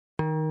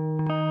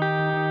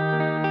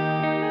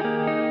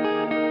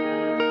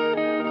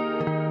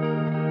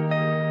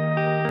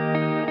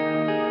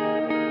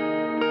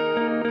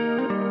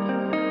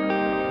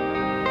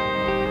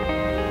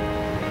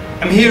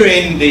I'm here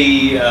in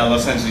the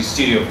Los Angeles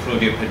studio of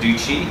Claudia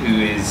Parducci,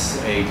 who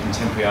is a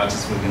contemporary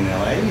artist within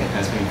LA and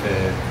has been for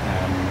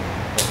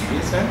a few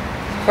years now?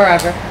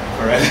 Forever.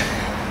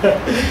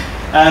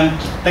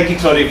 Thank you,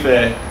 Claudia,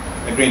 for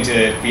agreeing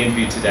to be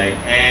interviewed today.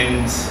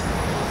 And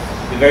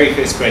the very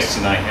first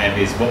question I have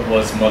is, what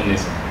was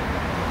modernism?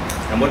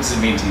 And what does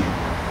it mean to you?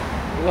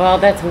 Well,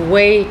 that's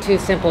way too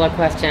simple a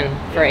question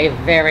for a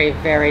very,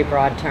 very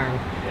broad term.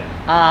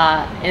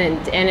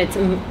 And it's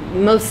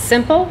most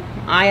simple.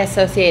 I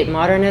associate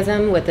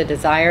modernism with the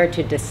desire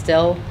to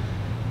distill,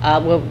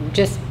 we're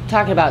just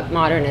talking about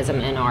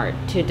modernism and art,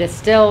 to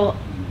distill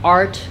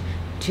art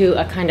to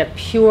a kind of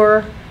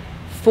pure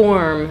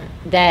form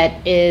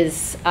that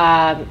is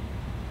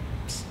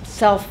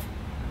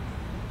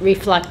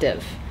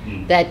self-reflective,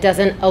 that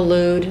doesn't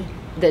allude,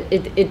 that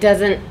it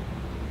doesn't,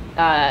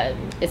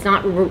 it's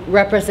not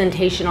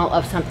representational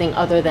of something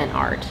other than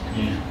art.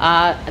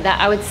 That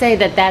I would say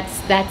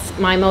that's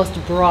my most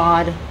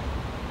broad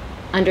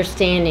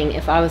understanding.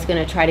 If I was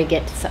going to try to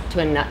get to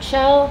a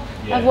nutshell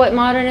of what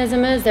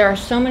modernism is, there are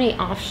so many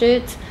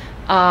offshoots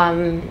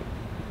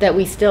that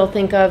we still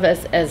think of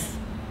as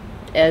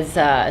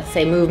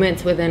say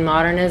movements within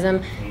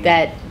modernism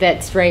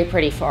that stray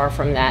pretty far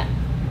from that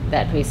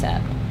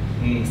precept,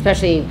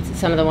 especially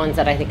some of the ones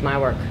that I think my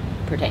work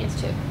pertains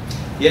to.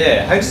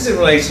 Yeah, how does it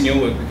relate in your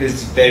work?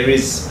 Because there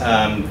is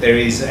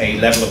a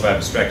level of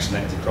abstraction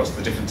that's across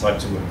the different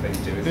types of work that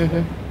you do, isn't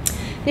there?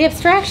 The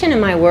abstraction in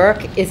my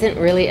work isn't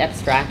really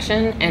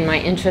abstraction, and my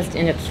interest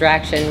in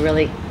abstraction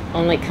really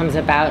only comes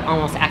about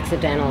almost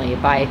accidentally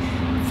by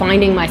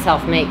finding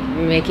myself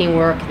making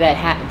work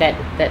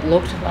that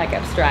looked like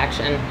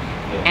abstraction,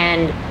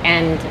 and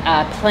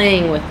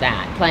playing with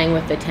that, playing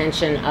with the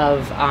tension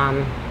of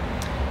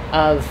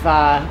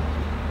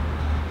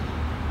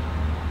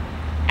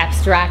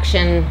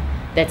abstraction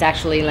that's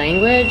actually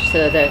language.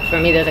 So that for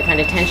me, there's a kind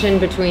of tension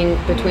between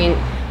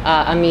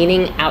a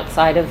meaning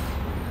outside of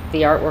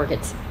the artwork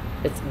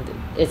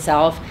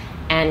itself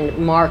and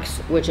marks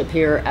which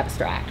appear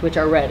abstract, which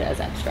are read as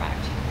abstract.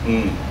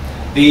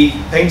 The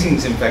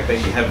paintings, in fact, that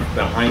you have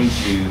behind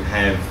you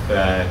have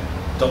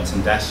dots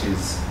and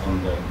dashes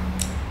on them.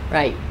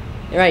 Right.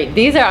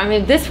 These are, I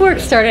mean, this work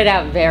started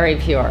out very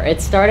pure.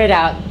 It started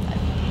out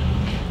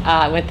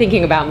when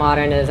thinking about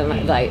modernism,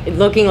 like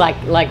looking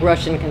like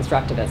Russian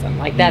constructivism.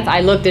 Like that's,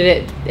 I looked at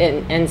it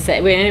and said,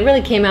 and it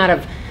really came out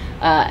of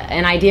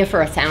an idea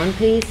for a sound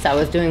piece. I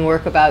was doing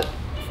work about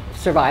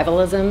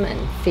survivalism and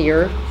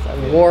fear.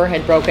 So war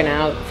had broken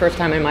out. First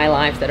time in my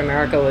life that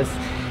America was,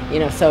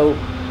 so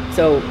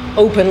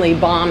openly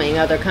bombing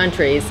other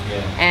countries,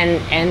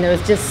 and there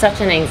was just such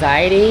an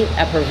anxiety,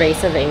 a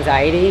pervasive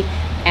anxiety,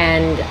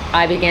 and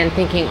I began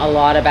thinking a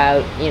lot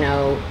about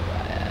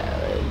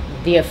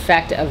the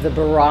effect of the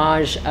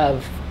barrage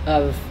of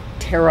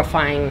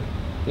terrifying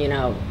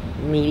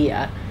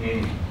media,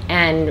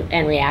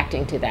 and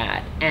reacting to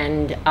that.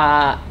 And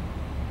I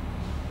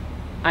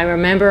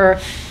remember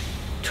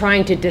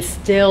trying to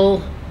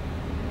distill,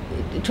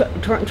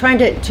 trying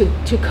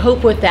to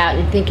cope with that,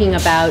 and thinking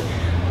about,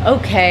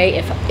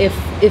 okay,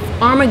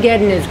 if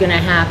Armageddon is going to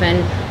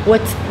happen, what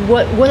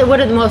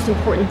are the most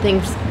important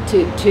things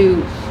to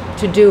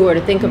do or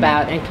to think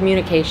about? And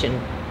communication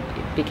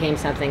became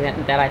something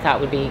that I thought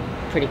would be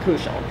pretty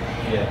crucial.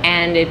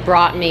 And it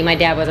brought me, my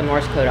dad was a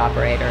Morse code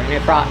operator, and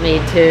it brought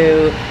me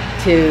to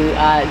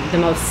the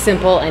most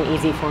simple and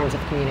easy forms of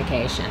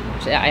communication,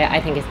 which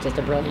I think is just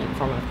a brilliant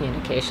form of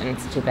communication.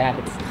 It's too bad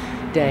it's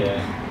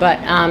dead. But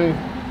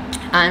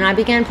and I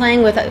began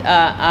playing with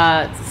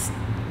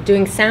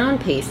doing sound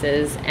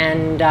pieces,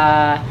 and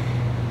that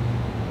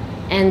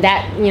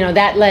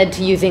that led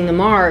to using the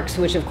marks,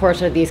 which of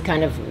course are these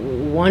kind of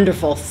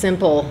wonderful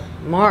simple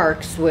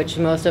marks, which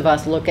most of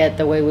us look at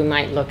the way we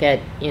might look at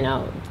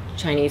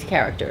Chinese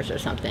characters or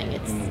something.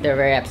 They're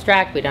very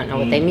abstract. We don't know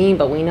what they mean,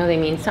 but we know they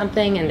mean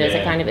something, and there's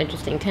a kind of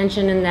interesting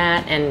tension in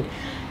that.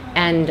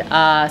 And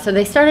so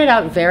they started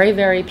out very,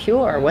 very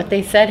pure. What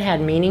they said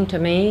had meaning to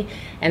me,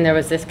 and there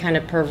was this kind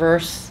of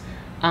perverse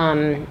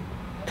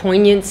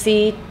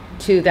poignancy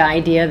to the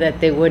idea that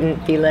they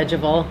wouldn't be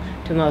legible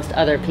to most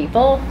other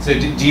people. So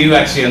do you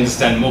actually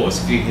understand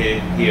Morse if you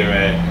hear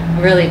a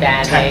really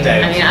badly?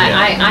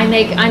 I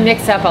mean, I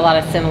mix up a lot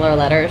of similar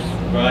letters.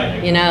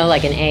 Right.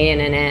 Like an A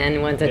and an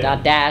N. One's a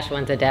dot dash,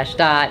 one's a dash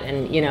dot,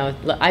 and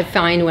I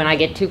find when I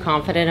get too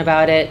confident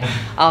about it,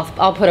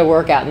 I'll put a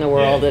work out in the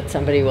world that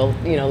somebody will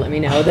let me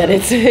know that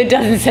it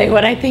doesn't say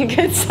what I think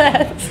it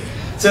says.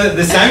 So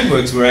the sound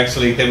works were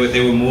actually they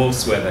were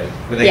Morse, were they?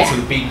 Were they sort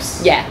of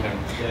beeps?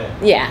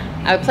 Yeah,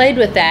 I played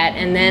with that,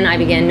 and then I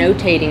began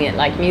notating it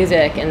like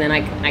music, and then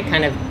I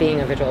kind of, being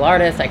a visual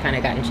artist, I kind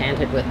of got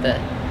enchanted with the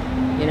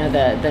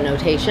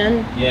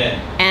notation.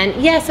 And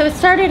so it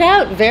started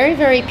out very,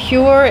 very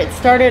pure. It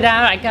started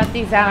out, I got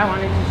these out, I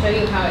wanted to show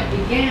you how it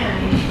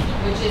began,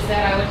 which is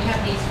that I would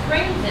have these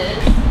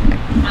phrases,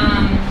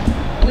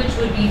 which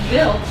would be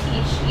built.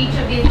 Each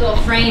of these little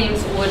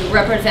frames would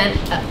represent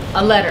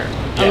a letter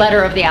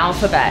of the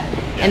alphabet.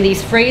 and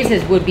these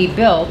phrases would be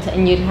built,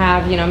 and you'd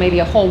have, you know, maybe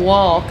a whole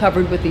wall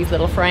covered with these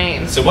little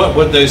frames. So what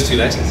are those two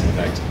letters, in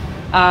fact?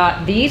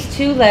 These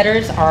two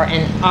letters are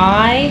an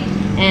I,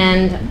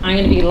 and I'm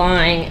going to be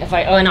lying if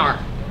an R.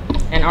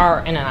 An R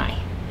and an I.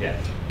 Yeah.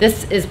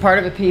 This is part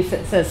of a piece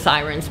that says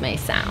Sirens May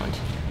Sound.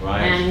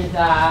 Right. And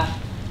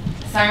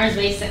Sirens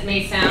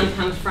May Sound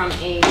comes from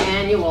a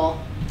manual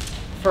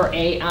for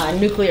a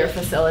nuclear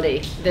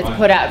facility that's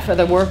put out for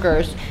the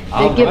workers.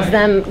 That gives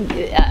them,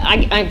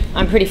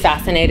 I'm pretty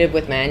fascinated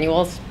with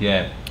manuals.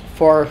 Yeah.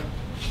 For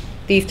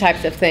these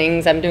types of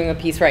things. I'm doing a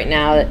piece right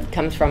now that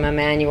comes from a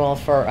manual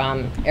for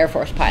Air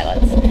Force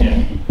pilots.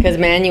 Yeah. Because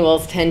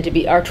manuals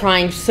are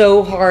trying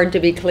so hard to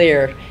be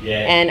clear,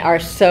 and are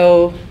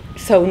so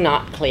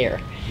not clear.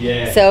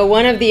 Yeah. So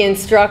one of the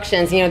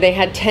instructions, you know, they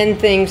had 10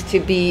 things to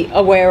be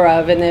aware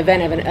of in the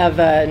event of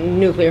a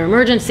nuclear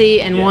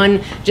emergency, and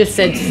one just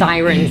said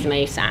sirens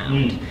may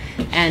sound.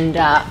 And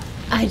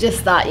I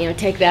just thought, you know,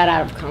 take that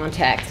out of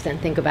context and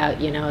think about,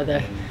 you know,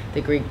 the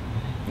Greek,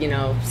 you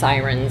know,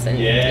 sirens, and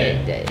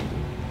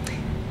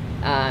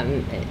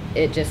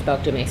it just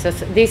spoke to me. So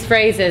these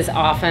phrases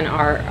often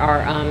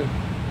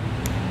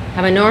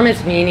have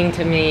enormous meaning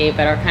to me,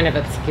 but are kind of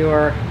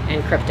obscure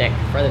and cryptic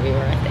for the viewer,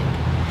 I think.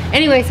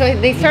 Anyway, so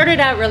they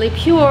started out really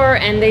pure,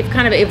 and they've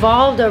kind of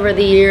evolved over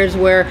the years,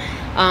 where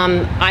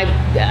I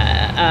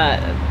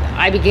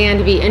began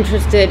to be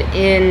interested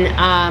in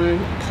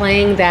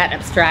playing that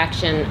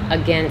abstraction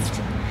against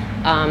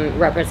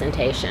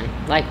representation.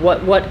 Like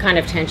what kind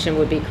of tension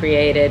would be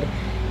created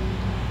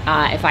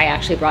if I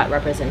actually brought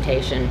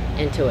representation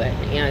into it.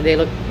 You know, they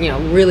look, you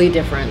know, really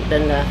different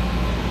than the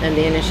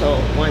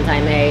initial ones I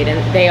made,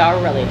 and they are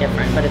really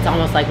different, but it's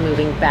almost like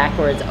moving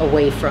backwards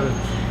away from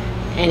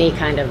any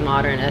kind of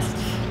modernist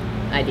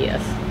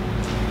ideas.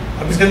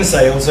 I was going to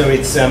say also,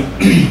 it's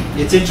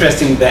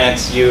interesting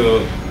that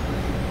you're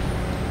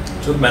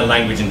talking about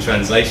language and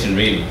translation,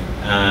 really,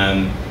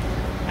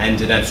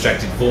 and an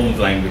abstracted form of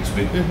language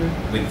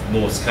with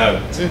Morse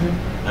code.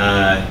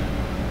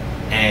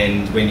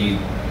 And when you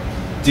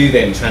do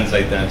then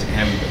translate that to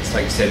canvas,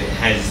 like you said, it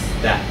has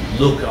that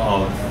look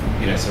of,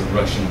 you know, sort of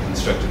Russian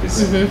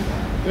constructivist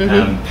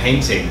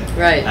painting,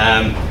 right?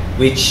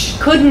 Which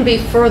couldn't be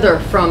further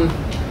from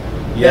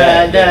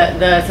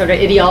the sort of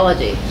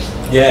ideology.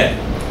 Yeah,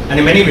 and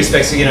in many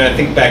respects, you know, I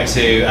think back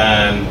to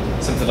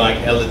something like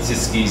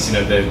Elitsky's, you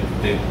know, the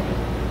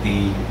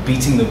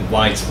beating the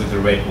whites with the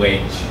red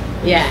wedge.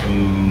 Yeah,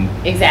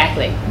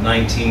 exactly.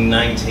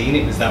 1919,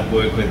 it was that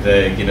work with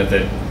the, you know,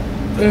 the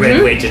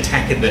red wedge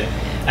attack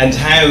and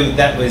how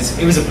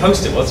it was a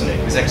poster, wasn't it?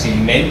 It was actually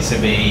meant to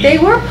be. They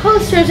were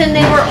posters, and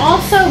they were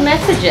also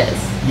messages.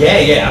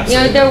 Yeah, absolutely. You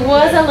know, there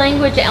was a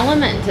language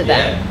element to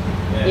them.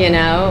 Yeah. You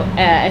know,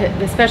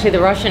 especially the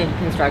Russian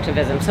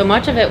constructivism. So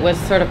much of it was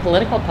sort of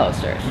political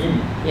posters,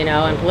 you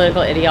know, and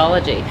political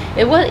ideology.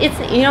 It's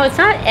you know, it's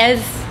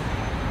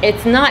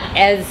not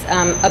as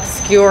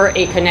obscure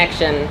a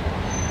connection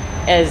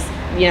as,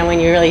 you know,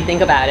 when you really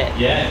think about it.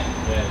 Yeah.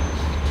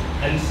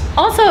 And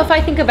also, if I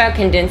think about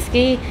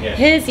Kandinsky,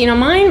 his, you know,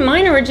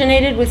 mine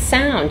originated with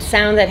sound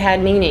that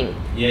had meaning.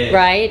 Yeah.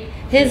 Right.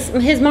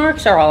 His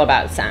marks are all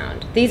about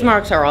sound. These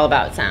marks are all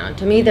about sound.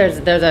 To me, there's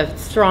a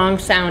strong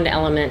sound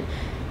element.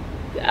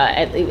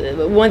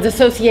 One's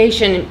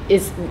association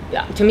is,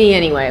 to me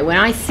anyway, when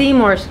I see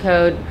Morse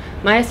code,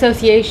 my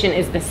association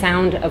is the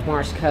sound of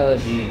Morse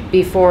code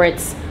before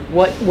it's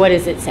what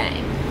is it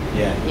saying.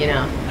 Yeah. You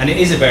know. And it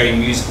is a very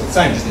musical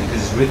sound, isn't it?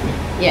 Because it's rhythmic.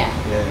 Yeah.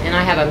 And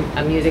I have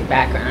a music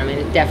background. I mean,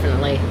 it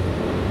definitely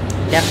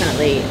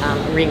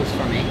rings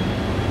for me.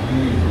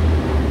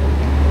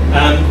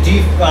 Do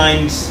you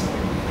find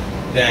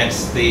that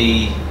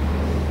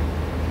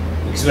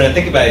because when I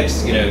think about it,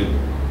 you know,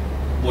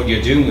 what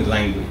you're doing with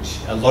language,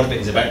 a lot of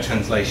it is about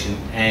translation,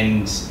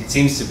 and it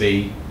seems to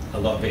be a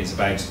lot of it is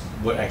about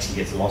what actually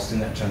gets lost in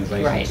that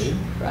translation too.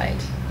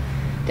 Right,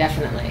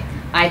 definitely.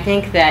 I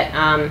think that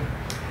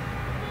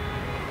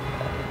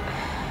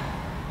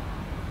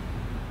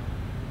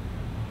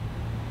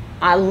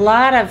a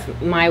lot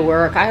of my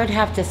work, I would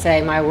have to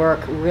say my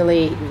work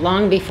really,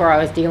 long before I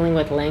was dealing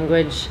with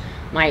language,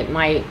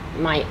 my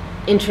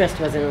interest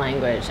was in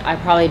language. I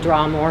probably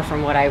draw more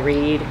from what I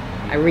read.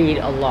 I read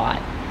a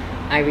lot.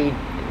 I read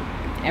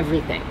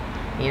everything,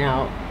 you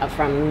know,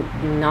 from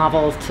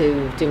novels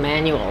to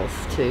manuals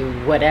to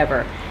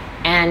whatever,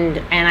 and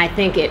I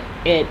think it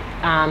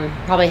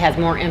probably has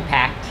more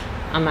impact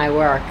on my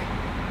work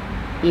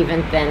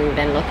even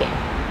than looking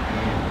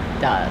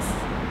does.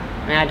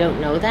 I mean, I don't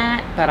know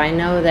that, but I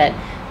know that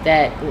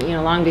you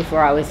know, long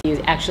before I was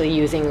actually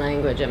using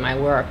language in my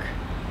work,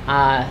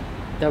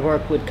 the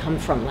work would come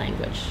from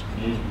language.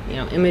 You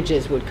know,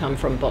 images would come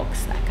from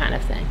books, that kind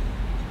of thing.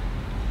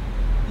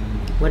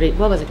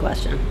 What was the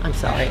question? I'm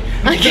sorry.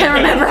 I can't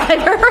remember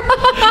either.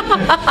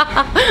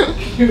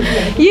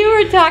 You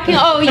were talking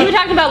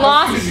about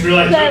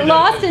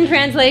lost in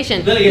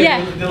translation.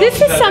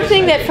 This is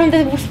something that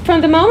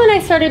from the moment I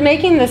started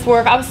making this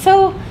work, I was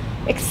so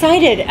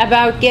excited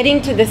about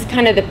getting to this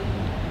kind of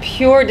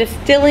pure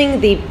distilling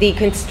the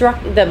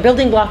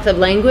building blocks of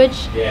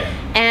language. Yeah.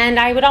 And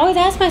I would always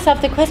ask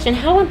myself the question,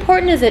 how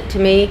important is it to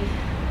me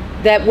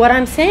that what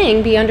I'm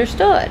saying be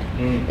understood?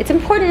 It's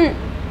important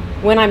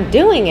when I'm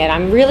doing it. I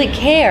really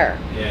care.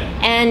 Yeah.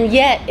 And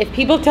yet, if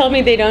people tell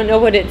me they don't know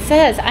what it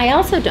says, I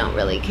also don't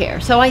really care.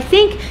 So I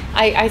think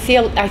I see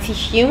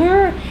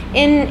humor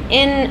in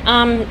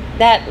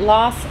that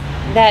loss,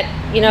 that,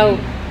 you know,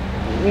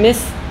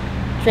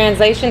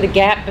 mistranslation, the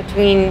gap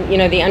between, you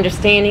know, the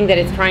understanding that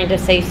it's trying to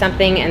say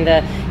something and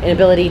the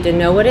inability to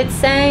know what it's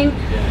saying.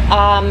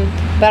 Yeah.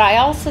 But I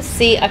also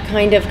see a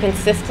kind of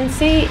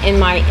consistency in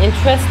my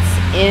interests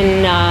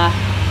in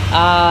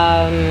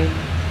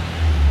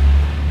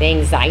the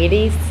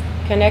anxieties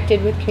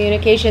connected with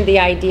communication, the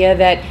idea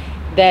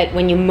that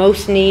when you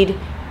most need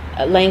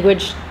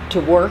language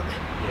to work,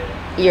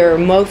 you're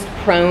most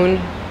prone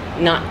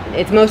not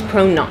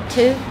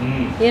to.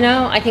 You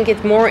know, I think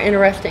it's more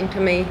interesting to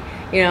me.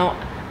 You know,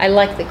 I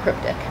like the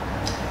cryptic.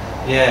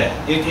 Yeah,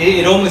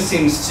 it almost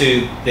seems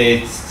to,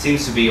 there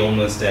seems to be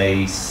almost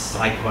a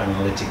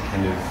psychoanalytic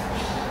kind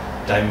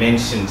of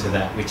dimension to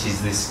that, which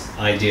is this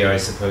idea, I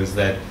suppose,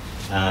 that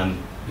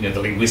you know,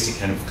 the linguistic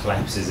kind of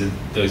collapses at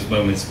those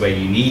moments where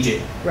you need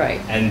it, right?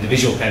 And the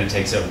visual kind of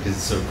takes over because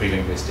it's sort of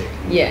pre-linguistic.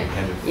 Yeah.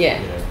 Kind of,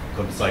 yeah. You know,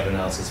 called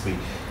psychoanalysis.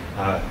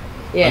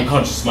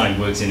 Unconscious mind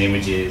works in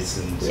images,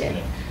 and yeah. You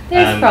know,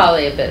 there's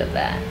probably a bit of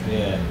that.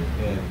 Yeah.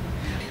 Yeah.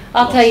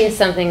 I'll tell you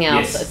something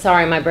else. Yes.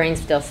 Sorry, my brain's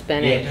still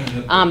spinning.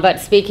 Yeah, but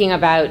speaking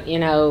about, you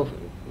know,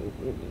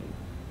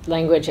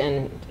 language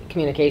and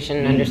communication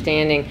and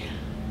understanding,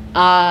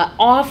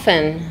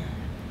 often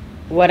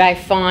what I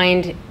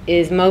find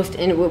is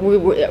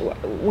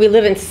we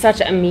live in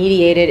such a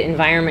mediated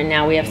environment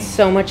now. We have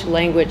so much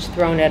language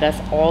thrown at us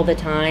all the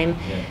time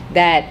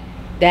that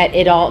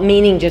it all,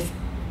 meaning just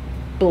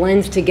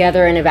blends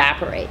together and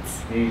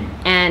evaporates.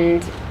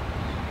 And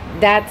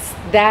that's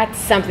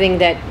something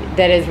that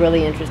is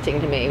really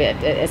interesting to me.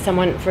 As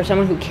for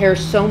someone who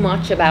cares so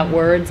much about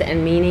words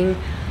and meaning,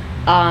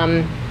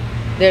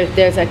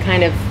 there's a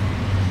kind of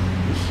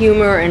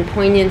humor and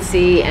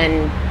poignancy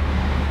and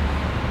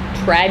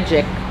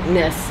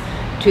tragicness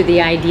to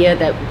the idea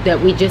that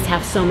we just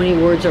have so many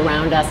words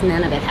around us,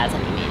 none of it has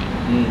any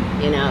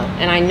meaning. You know,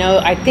 and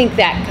I think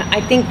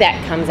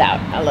that comes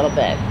out a little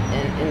bit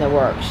in the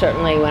work.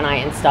 Certainly when I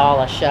install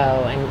a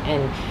show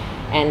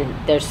and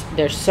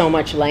there's so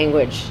much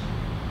language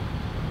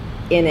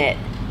in it.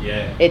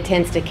 Yeah. It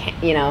tends to,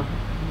 you know,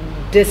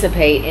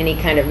 dissipate any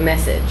kind of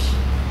message.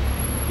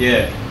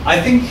 Yeah,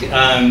 I think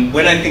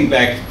when I think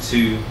back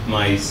to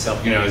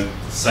myself, you know, I was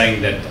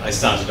saying that I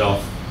started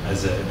off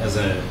as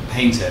a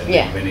painter and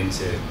then went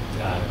into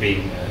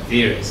being a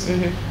theorist.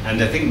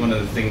 And I think one of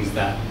the things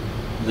that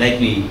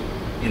led me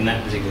in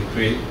that particular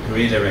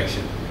career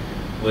direction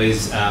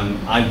was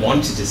I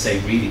wanted to say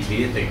really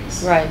clear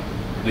things. Right.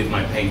 With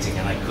my painting,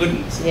 and I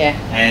couldn't. Yeah.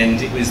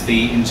 And it was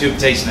the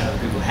interpretation that other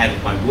people had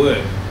of my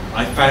work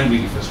I found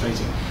really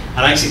frustrating. And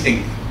I actually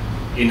think,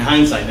 in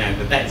hindsight now,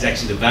 that is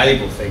actually the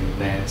valuable thing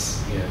that,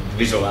 you know,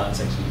 visual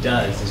arts actually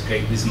does, is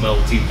create this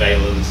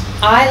multivalent.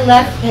 I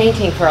left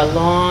painting for a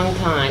long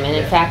time, and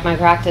in fact, my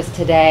practice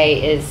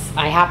today is,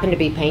 I happen to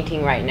be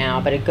painting right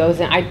now, but it goes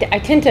in. I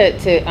tend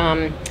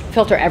to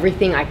filter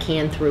everything I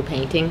can through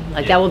painting.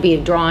 Like that will be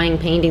a drawing,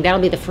 painting.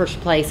 That'll be the first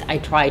place I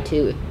try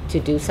to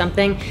do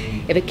something.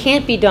 If it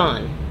can't be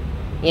done,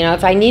 you know,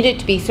 if I need it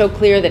to be so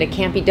clear that it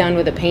can't be done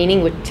with a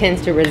painting, which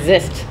tends to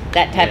resist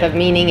that type of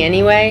meaning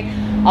anyway,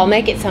 I'll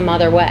make it some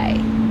other way,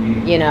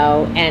 you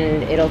know,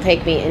 and it'll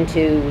take me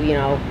into, you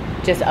know,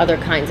 just other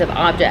kinds of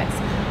objects.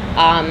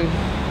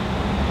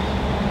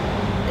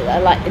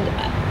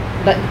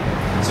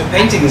 So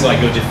painting is like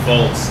your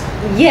default.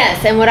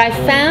 Yes, and what I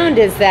found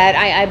is that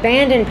I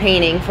abandoned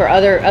painting for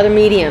other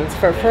mediums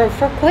for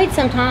quite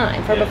some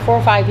time, for about 4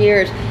 or 5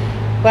 years.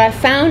 What I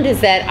found is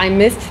that I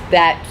missed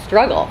that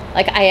struggle.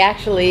 Like I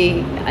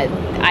actually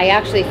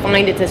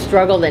find it's a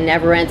struggle that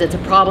never ends. It's a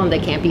problem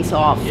that can't be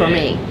solved for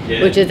me,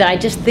 which is that I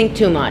just think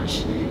too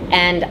much,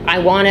 and I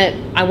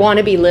want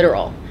to be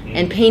literal,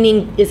 and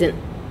painting isn't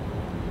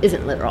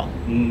literal,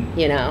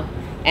 you know.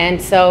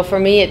 And so for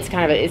me, it's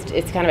kind of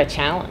a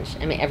challenge.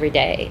 I mean, every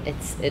day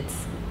it's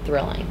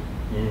thrilling.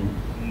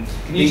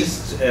 Can you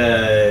just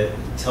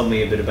tell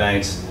me a bit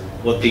about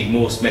what the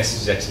Morse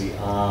messages actually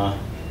are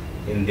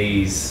in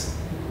these,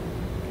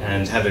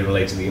 and how they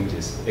relate to the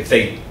images, if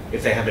they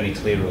have any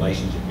clear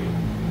relationship here?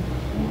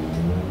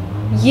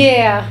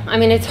 Yeah, I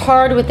mean, it's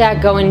hard with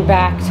that, going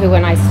back to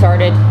when I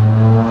started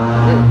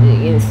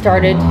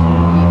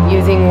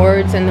using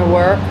words in the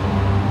work.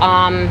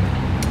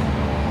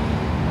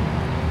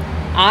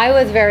 I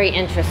was very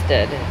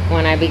interested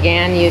when I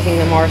began using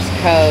the Morse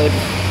code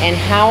and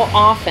how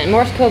often,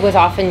 Morse code was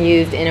often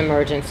used in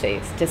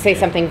emergencies to say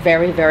something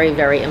very, very,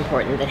 very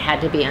important that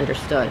had to be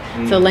understood.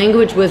 So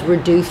language was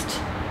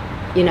reduced,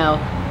 you know,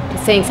 to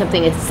saying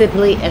something as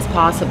simply as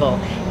possible.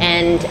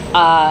 And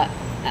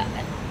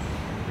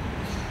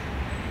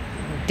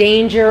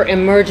danger,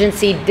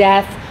 emergency,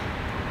 death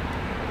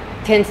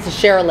tends to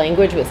share a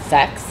language with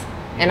sex.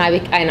 And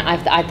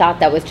I thought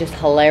that was just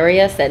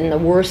hilarious, that in the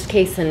worst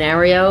case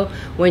scenario,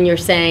 when you're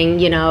saying,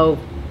 you know,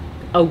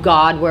 oh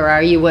God, where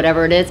are you,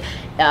 whatever it is,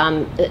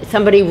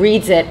 somebody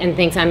reads it and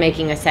thinks I'm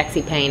making a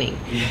sexy painting.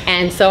 Yeah.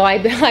 And so I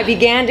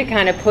began to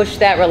kind of push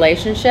that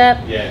relationship.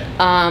 Yeah.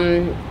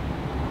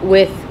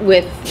 With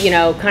you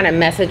know, kind of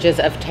messages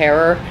of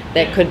terror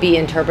that could be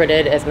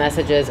interpreted as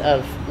messages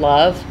of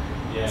love.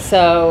 Yeah.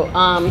 So,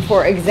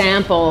 for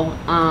example,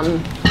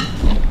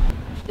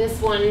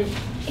 this one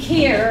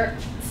here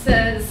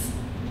says,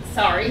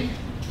 sorry.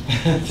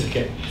 It's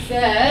okay.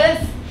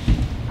 Says,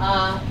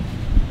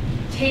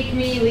 take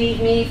me,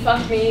 leave me,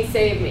 fuck me,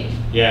 save me.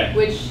 Yeah.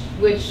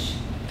 Which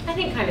I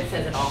think kind of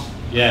says it all.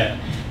 Yeah.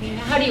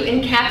 How do you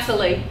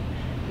encapsulate,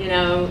 you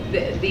know,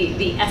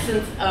 the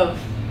essence of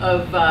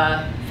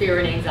fear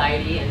and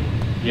anxiety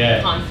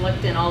and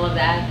conflict and all of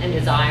that and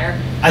desire?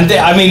 And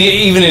I mean,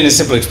 even in a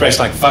simple expression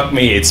like "fuck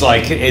me," it's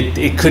like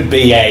it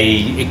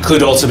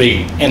could also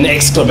be an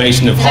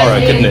exclamation of horror,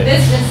 couldn't it?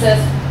 This just says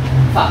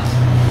 "fuck."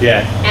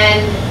 Yeah.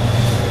 And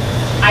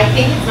I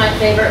think it's my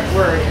favorite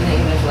word in the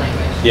English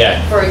language.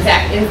 Yeah. For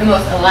exact, it's the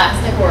most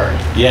elastic word.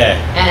 Yeah.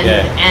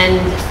 And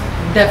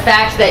the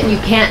fact that you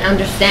can't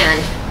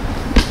understand,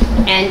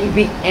 and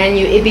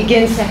it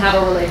begins to have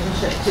a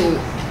relationship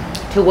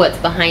to what's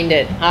behind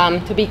it.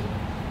 To be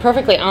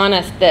perfectly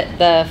honest, that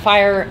the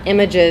fire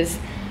images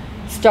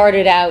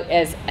started out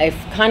as a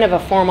kind of a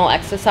formal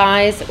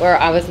exercise where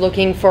I was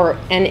looking for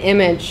an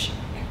image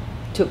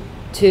to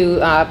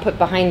put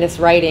behind this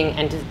writing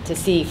and to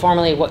see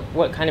formally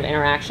what kind of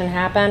interaction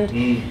happened.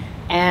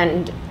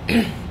 And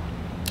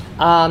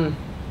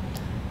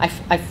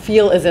I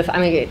feel as if, I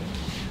mean,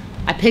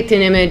 I picked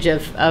an image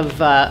of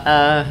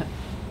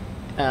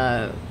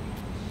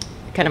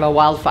kind of a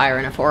wildfire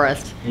in a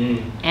forest,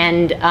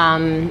 and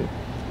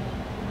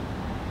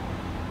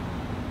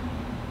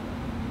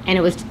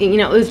it was, you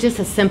know, it was just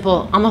a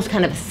simple, almost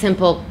kind of a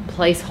simple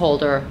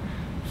placeholder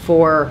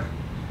for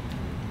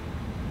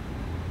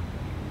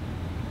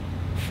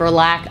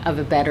lack of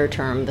a better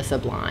term, the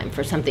sublime,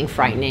 for something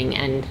frightening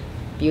and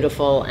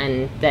beautiful,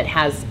 and that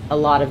has a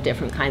lot of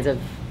different kinds of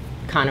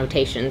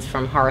connotations,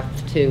 from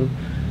hearth to,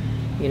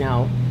 you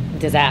know,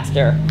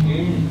 disaster.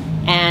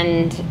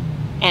 And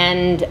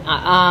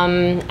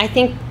I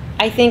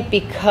think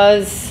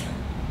because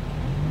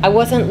I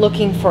wasn't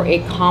looking for a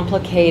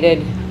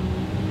complicated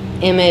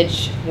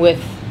image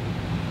with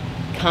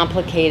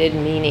complicated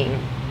meaning,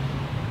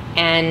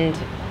 and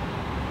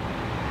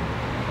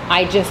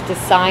I just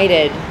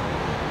decided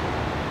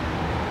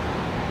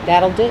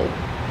that'll do.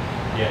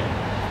 Yeah.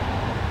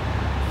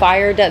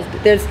 Fire does.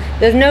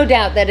 There's no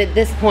doubt that at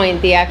this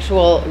point the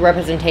actual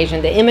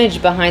representation, the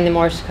image behind the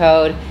Morse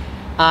code,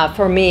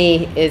 for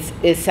me is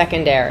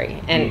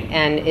secondary,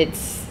 and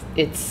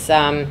it's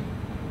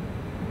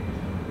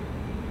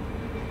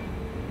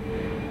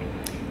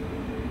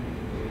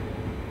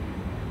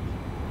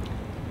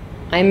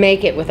I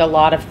make it with a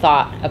lot of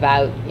thought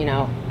about, you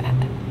know,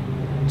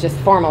 just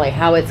formally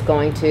how it's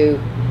going to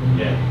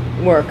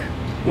work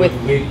with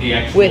the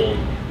actual,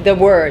 with the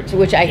words,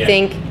 which I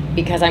think,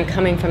 because I'm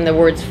coming from the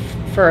words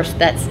first,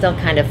 that's still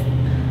kind of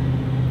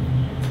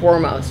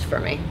foremost for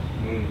me.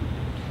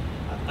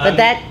 But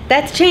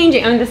that's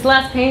changing. I mean, this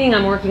last painting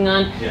I'm working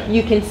on,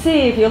 you can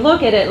see, if you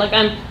look at it, like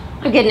I'm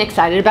getting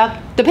excited about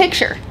the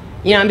picture.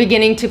 You know, I'm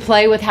beginning to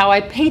play with how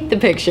I paint the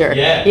picture.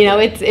 You know,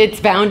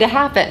 it's bound to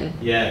happen.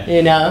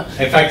 You know.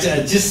 In fact,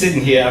 just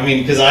sitting here, I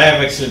mean, because I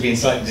have actually been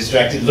slightly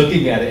distracted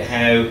looking at it,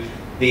 how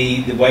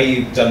the way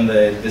you've done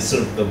the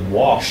sort of the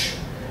wash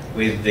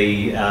with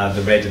the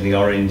red and the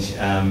orange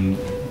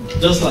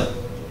does look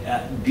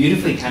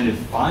beautifully kind of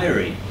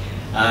fiery.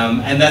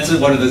 And that's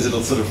one of those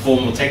little sort of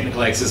formal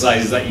technical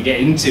exercises that you get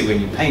into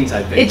when you paint,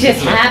 I think. It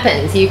just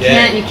happens. You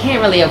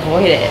can't really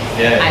avoid it.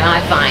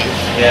 I find.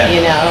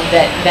 You know,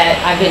 that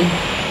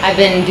I've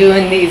been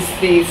doing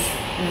these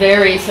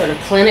very sort of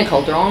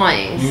clinical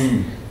drawings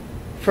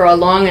for a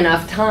long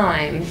enough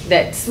time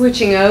that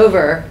switching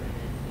over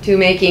to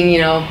making, you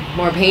know,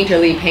 more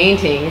painterly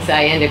paintings,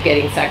 I end up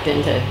getting sucked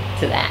into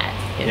that.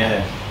 You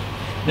know?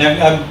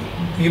 Now,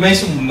 you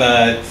mentioned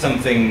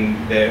something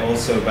there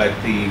also about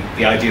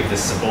the idea of the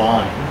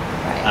sublime,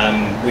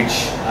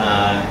 which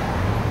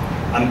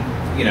I'm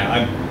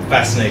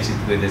fascinated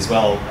with as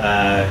well,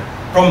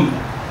 from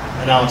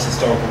an art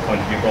historical point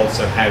of view, but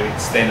also how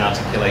it's then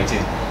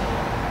articulated,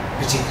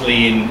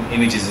 particularly in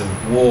images of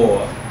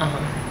war.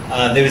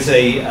 There was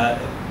a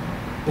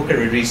book I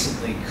read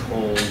recently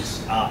called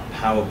Art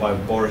Power by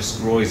Boris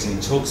Groys, and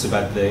he talks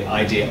about the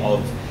idea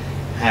of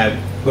how,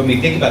 when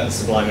we think about the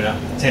sublime, and I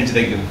tend to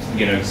think of,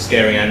 you know,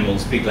 scary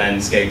animals, big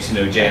landscapes, you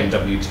know,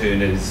 JMW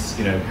tuners,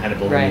 you know,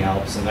 Hannibal in the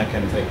Alps and that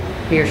kind of thing.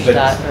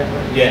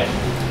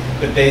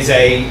 But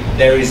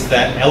there is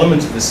that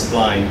element of the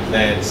sublime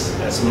that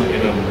someone like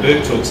Edmund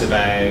Burke talks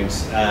about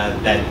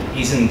that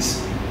isn't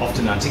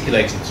often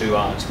articulated through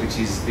art, which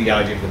is the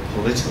idea of the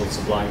political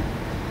sublime.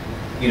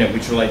 You know,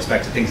 which relates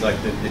back to things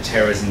like the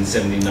terrors in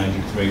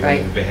 1793, when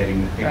they were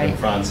beheading people in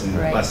France and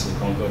Place de la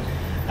Concorde.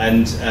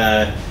 And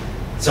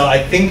so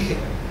I think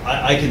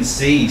I can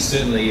see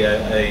certainly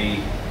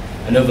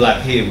an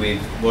overlap here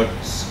with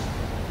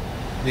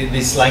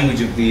this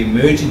language of the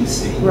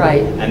emergency,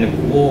 right, and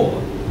of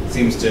war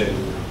seems to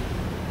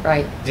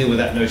right deal with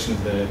that notion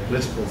of the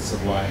political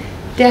supply.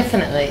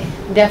 Definitely,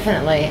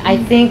 definitely. I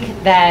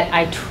think that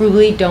I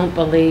truly don't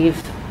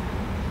believe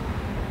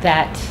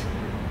that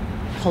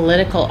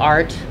political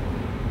art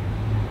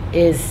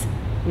is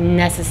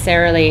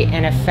necessarily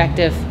an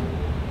effective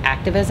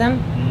activism.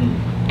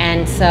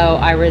 And so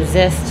I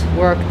resist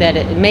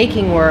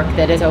making work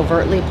that is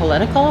overtly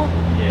political.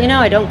 Yeah. You know,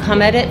 I don't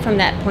come at it from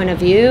that point of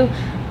view,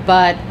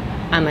 but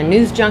I'm a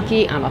news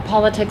junkie, I'm a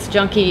politics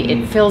junkie,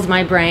 it fills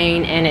my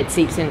brain and it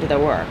seeps into the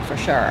work for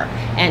sure.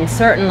 And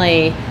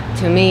certainly,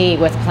 to me,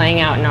 what's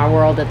playing out in our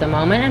world at the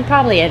moment, and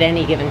probably at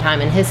any given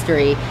time in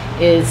history,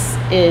 is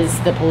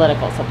the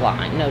political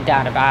sublime, no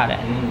doubt about it.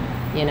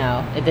 You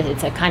know,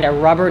 it's a kind of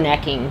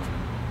rubbernecking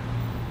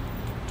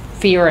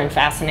fear and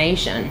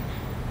fascination.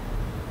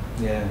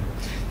 Yeah.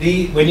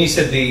 When you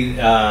said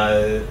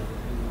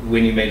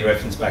when you made a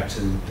reference back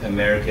to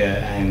America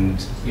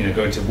and, you know,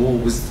 going to war,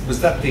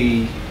 was that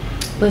the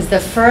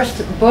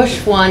first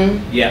Bush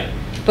one? Yeah.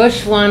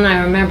 Bush one.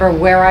 I remember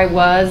where I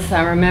was.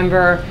 I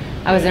remember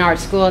I was in art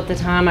school at the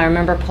time. I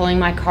remember pulling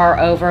my car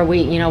over.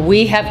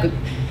 We have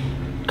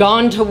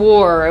gone to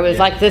war. It was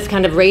like this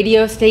kind of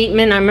radio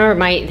statement. I remember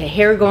the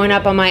hair going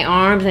up on my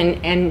arms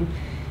and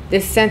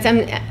this sense.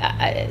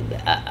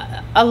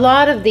 A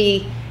lot of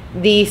the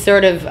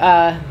sort of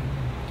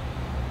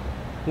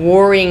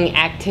warring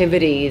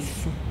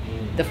activities,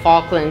 the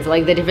Falklands,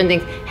 like the different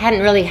things,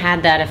 hadn't really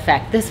had that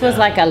effect. This was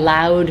like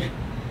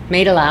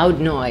made a loud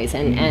noise,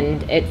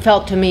 and it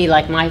felt to me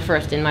like my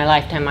first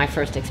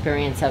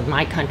experience of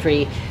my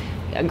country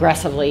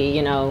aggressively,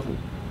 you know,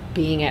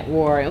 being at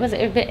war.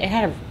 It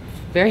had a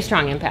very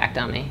strong impact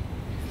on me.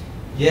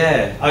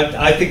 Yeah,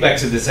 I think back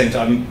to the same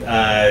time.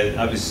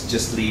 I was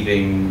just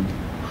leaving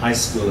high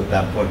school at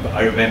that point, but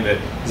I remember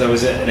because I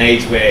was at an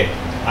age where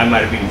I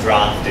might have been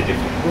drafted if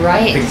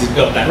things had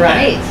got that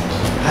bad.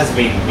 Has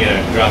been, you know,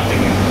 drafting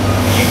in the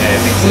UK, I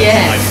think,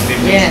 since the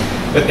 1950s. Yeah.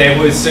 But there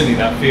was certainly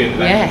that fear in the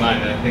back of my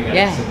mind, and I think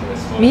that's similar as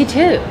well.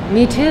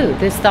 Me too.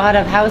 This thought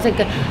of how is it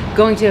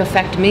going to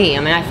affect me? I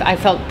mean, I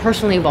felt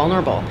personally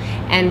vulnerable.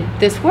 And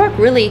this work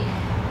really,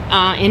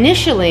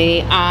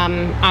 initially,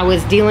 I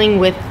was dealing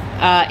with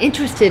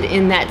interested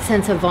in that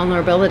sense of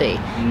vulnerability,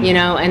 you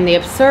know, and the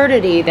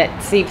absurdity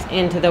that seeps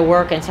into the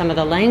work and some of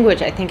the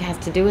language, I think, has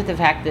to do with the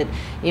fact that,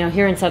 you know,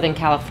 here in Southern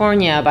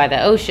California by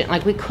the ocean,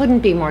 like, we couldn't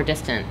be more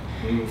distant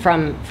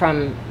from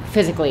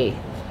physically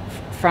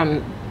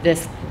from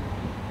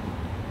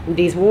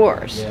these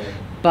wars. Yeah.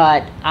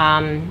 But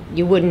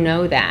you wouldn't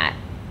know that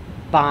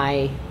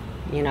by,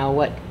 you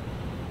know,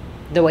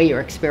 the way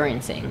you're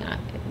experiencing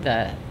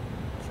the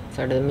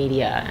sort of the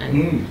media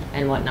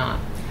and whatnot.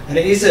 And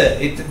this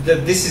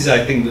is,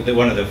 I think,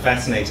 one of the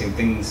fascinating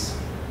things,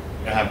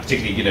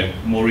 particularly, you know,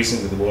 more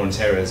recently with the war on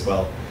terror as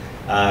well,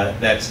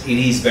 that it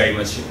is very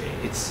much,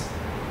 it's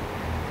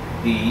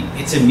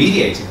a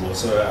mediated war,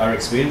 so our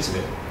experience of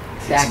it,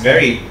 exactly. It's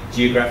very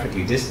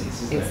geographically distant,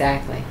 isn't it?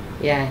 Exactly,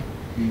 yeah.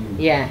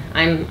 Yeah,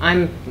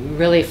 I'm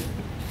really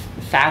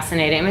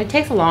fascinated. I mean, it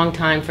takes a long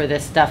time for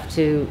this stuff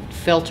to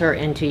filter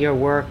into your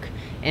work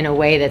in a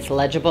way that's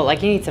legible.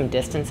 Like, you need some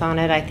distance on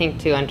it, I think,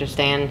 to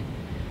understand,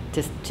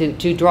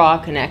 to draw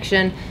a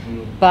connection.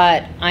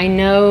 But I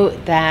know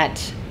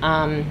that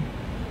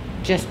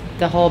just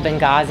the whole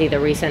Benghazi, the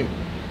recent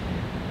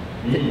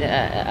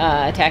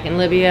attack in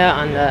Libya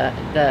on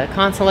the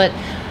consulate,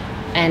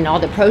 and all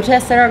the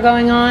protests that are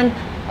going on,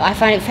 I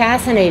find it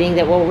fascinating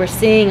that what we're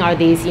seeing are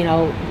these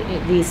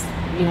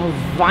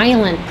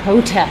violent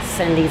protests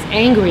and these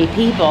angry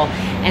people,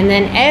 and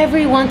then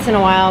every once in a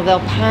while they'll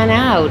pan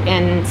out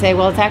and say,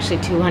 well, it's actually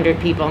 200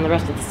 people and the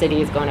rest of the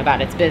city is going about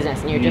its business,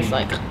 and you're just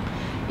like,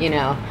 you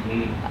know,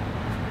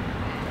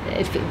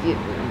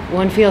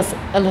 one feels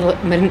a little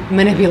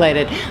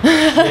manipulated.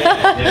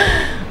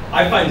 Yeah.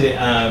 I find it,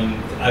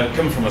 I've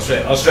come from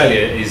Australia.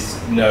 Australia is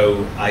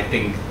I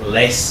think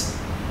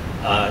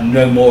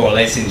no more or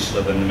less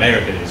insular than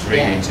America is,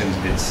 really, in terms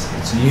of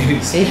its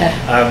news.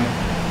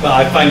 But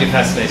I find it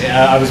fascinating.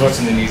 I was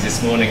watching the news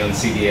this morning on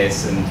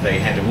CBS, and they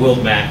had a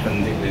world map,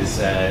 and it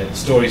was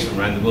stories from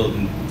around the world,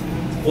 and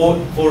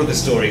four of the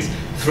stories,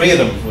 3 of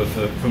them were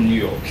from New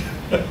York.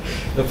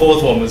 The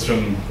 4th one was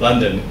from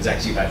London. It was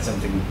actually about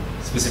something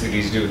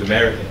specifically to do with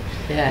America,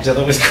 which I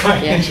thought was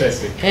quite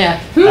interesting.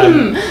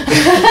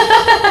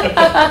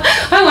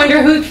 I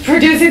wonder who's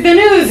producing the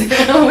news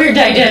we're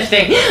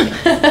digesting.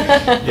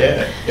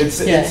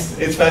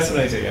 It's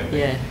fascinating.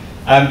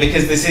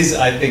 Because this is,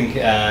 I think,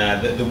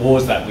 the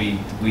wars that we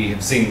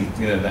have seen,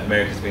 you know, that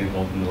America's been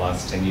involved in the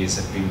last 10 years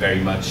have been very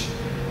much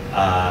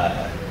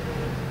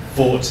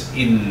fought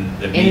in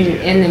the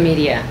media. In the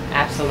media,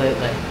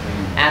 absolutely.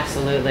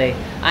 Absolutely.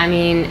 I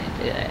mean,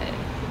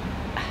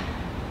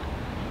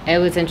 it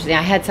was interesting.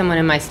 I had someone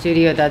in my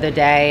studio the other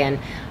day, and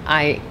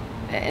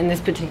in this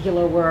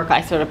particular work,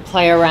 I sort of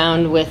play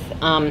around with,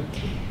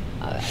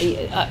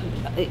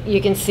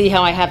 you can see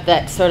how I have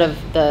that sort of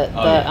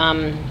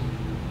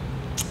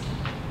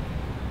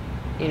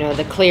you know,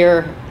 the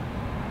clear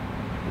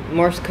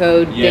Morse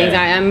code things.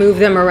 I moved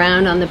them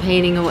around on the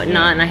painting and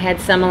whatnot, and I had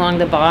some along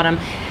the bottom.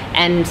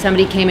 And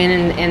somebody came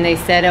in and they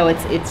said, "Oh,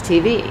 it's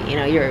TV. You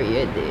know,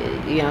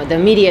 you know, the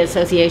media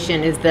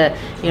association is the,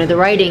 you know, the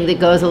writing that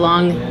goes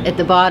along at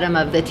the bottom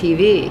of the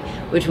TV,"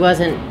 which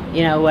wasn't,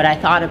 you know, what I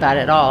thought about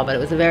at all. But it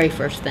was the very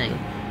first thing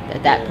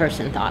that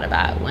person thought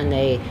about when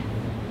they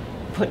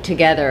put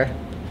together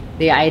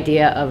the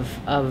idea of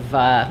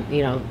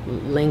you know,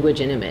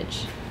 language and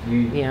image.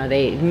 You know,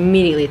 they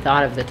immediately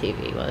thought of the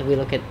TV. Well, if we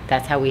look at,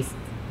 that's how we.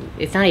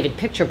 It's not even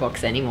picture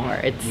books anymore.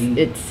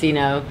 It's you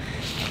know,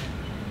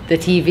 the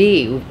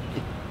TV,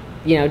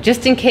 you know,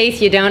 just in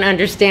case you don't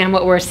understand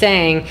what we're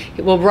saying,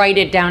 we'll write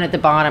it down at the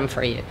bottom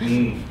for you.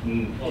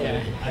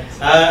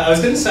 I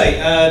was going to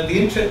say,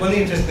 one of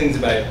the interesting things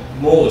about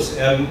Morse,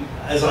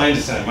 as I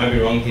understand, I might be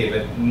wrong here,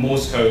 but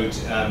Morse code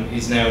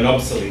is now an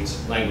obsolete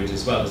language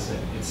as well, isn't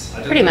it? I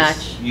don't Pretty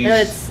much. No,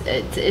 it's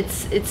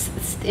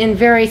in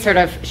very sort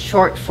of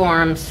short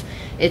forms.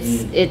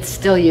 It's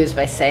still used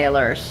by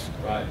sailors.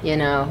 Right. You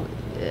know,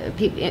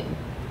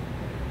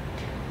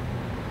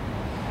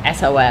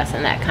 SOS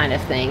and that kind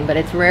of thing, but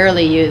it's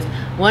rarely used.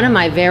 One of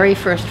my very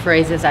first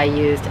phrases I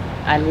used,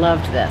 I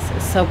loved this,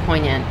 it's so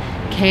poignant,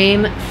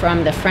 came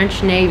from the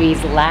French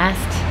Navy's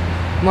last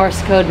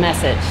Morse code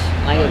message,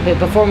 like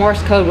before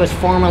Morse code was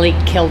formally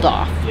killed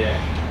off. Yeah.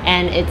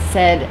 And it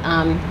said,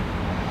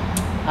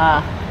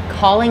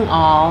 calling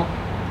all,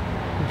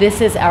 this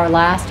is our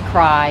last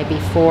cry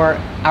before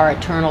our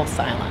eternal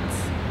silence.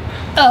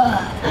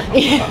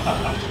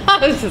 I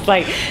was just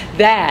like,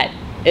 that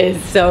is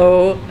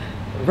so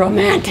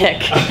romantic.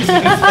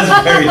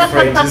 That's very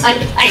French,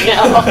 isn't it? I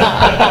know.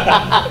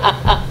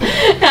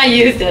 I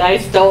used it. I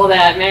stole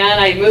that, man.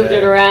 I moved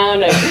it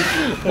around.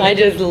 I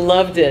just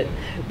loved it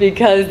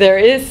because there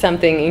is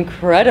something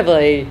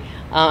incredibly.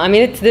 I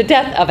mean, it's the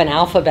death of an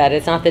alphabet.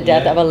 It's not the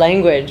death of a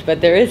language,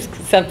 but there is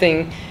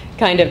something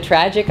kind of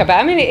tragic about.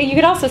 I mean, you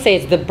could also say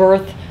it's the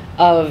birth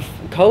of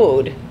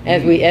code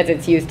as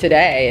it's used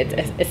today. It's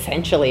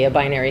essentially a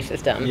binary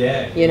system.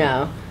 You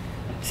know.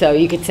 So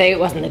you could say it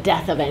wasn't the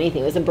death of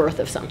anything, it was the birth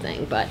of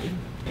something, but...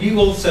 You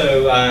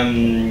also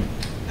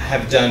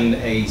have done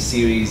a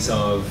series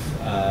of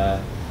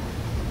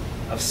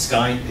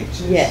sky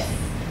pictures. Yes.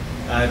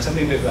 Tell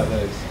me a bit about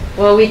those.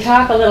 Well, we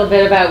talk a little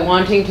bit about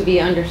wanting to be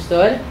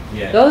understood.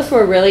 Yeah. Those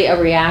were really a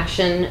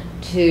reaction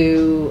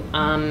to...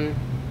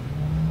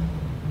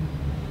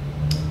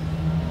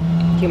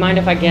 do you mind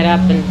if I get up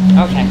and...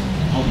 Okay.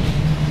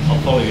 I'll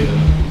follow you then.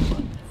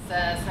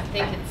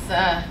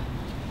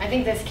 I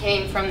think this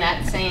came from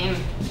that same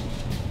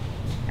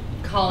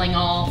calling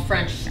all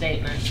French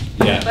statement.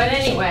 Yeah. But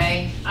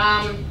anyway,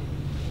 I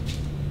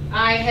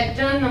had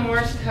done the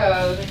Morse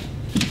code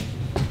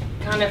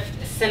kind of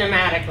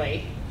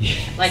cinematically,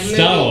 like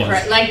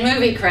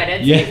movie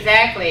credits,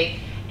 exactly.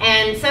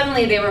 And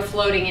suddenly they were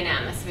floating in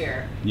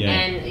atmosphere,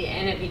 and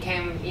it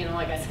became, you know,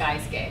 like a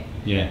skyscape.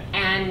 Yeah.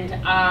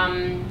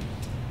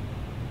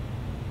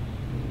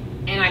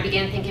 And I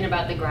began thinking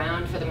about the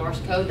ground for the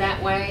Morse code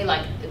that way,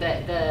 like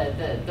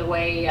the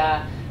way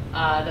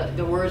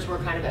the words were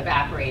kind of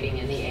evaporating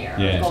in the air,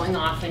 going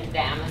off into the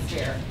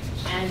atmosphere.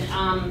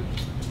 And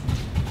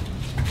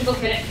people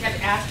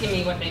kept asking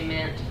me what they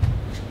meant.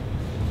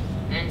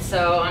 And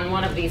so on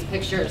one of these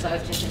pictures, I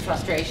was just in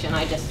frustration.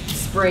 I just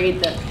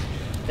sprayed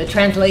the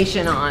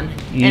translation on,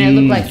 and it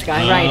looked like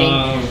skywriting.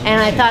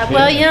 And I thought,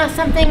 well, you know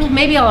something,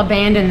 maybe I'll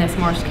abandon this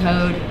Morse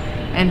code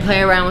and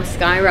play around with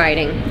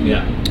skywriting.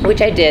 Yeah.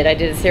 Which I did. I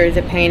did a series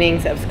of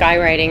paintings of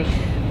skywriting,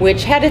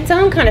 which had its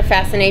own kind of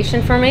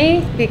fascination for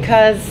me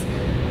because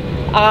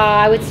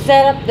I would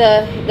set up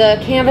the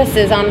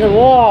canvases on the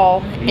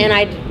wall and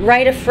I'd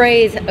write a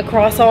phrase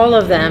across all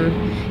of them,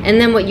 and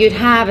then what you'd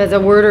have is a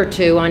word or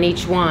two on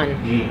each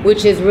one,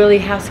 which is really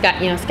how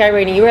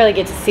skywriting, you really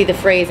get to see the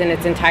phrase in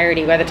its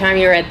entirety. By the time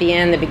you're at the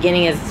end, the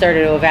beginning has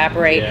started to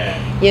evaporate,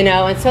 you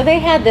know, and so they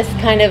had this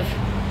kind of,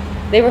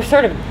 they were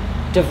sort of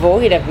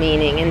devoid of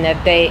meaning, and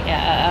that they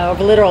of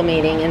literal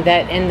meaning, and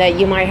that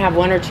you might have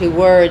one or two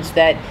words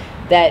that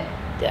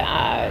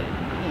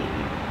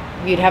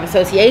you'd have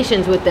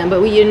associations with them,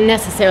 but you didn't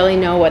necessarily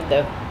know what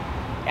the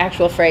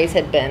actual phrase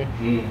had been.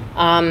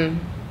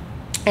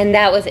 And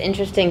that was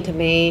interesting to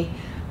me,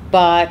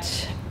 but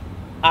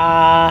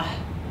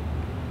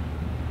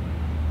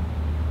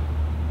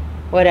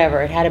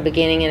whatever, it had a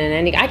beginning and an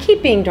ending. I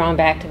keep being drawn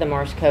back to the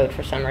Morse code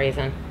for some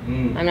reason.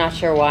 I'm not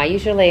sure why.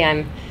 Usually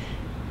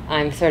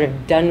I'm sort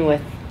of done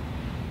with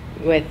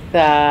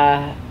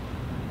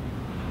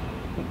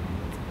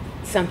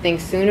something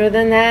sooner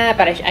than that,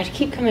 but I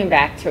keep coming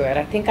back to it.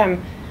 I think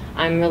I'm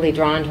really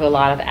drawn to a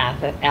lot of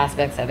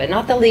aspects of it,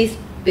 not the least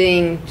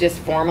being just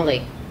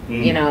formally,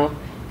 you know,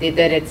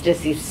 that it's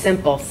just these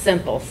simple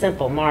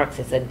marks.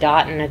 It's a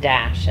dot and a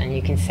dash, and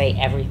you can say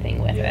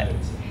everything with it.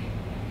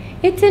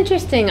 It's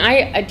interesting.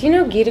 Do you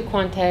know Guy de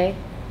Quante?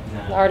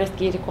 No. The artist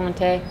Guy de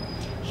Quante?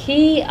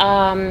 He,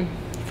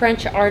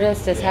 French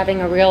artist, is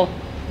having a real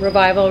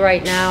revival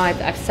right now.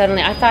 I've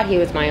suddenly, I thought he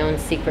was my own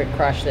secret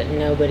crush that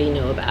nobody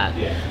knew about.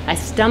 Yeah. I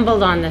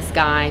stumbled on this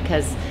guy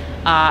because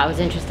I was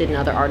interested in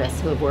other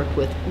artists who have worked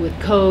with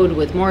code,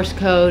 with Morse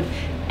code,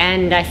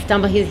 and I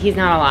stumbled, he's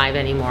not alive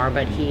anymore,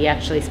 but he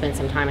actually spent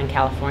some time in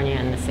California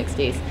in the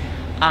 60s.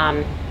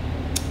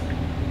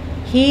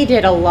 He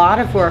did a lot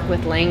of work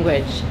with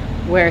language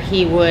where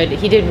he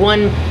did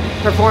one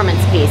performance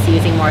piece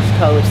using Morse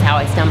code, is how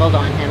I stumbled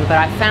on him, but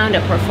I found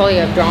a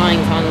portfolio of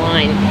drawings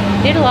online.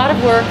 He did a lot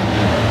of work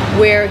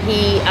where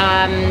he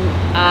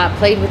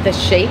played with the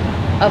shape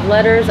of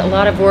letters, a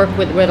lot of work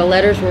where the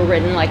letters were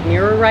written like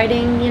mirror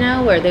writing, you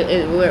know,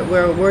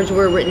 where words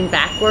were written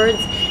backwards,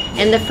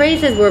 and the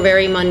phrases were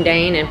very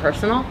mundane and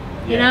personal,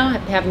 you know,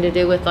 having to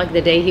do with like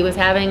the day he was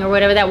having or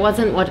whatever. That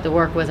wasn't what the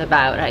work was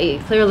about.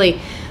 Clearly,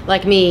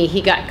 like me,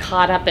 he got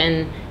caught up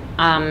in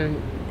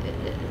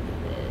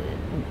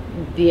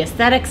the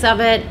aesthetics of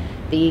it,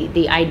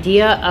 the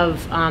idea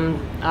of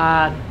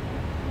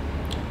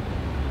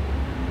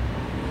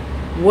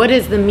what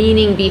is the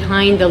meaning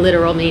behind the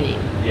literal meaning.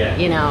 Yeah.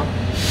 You know,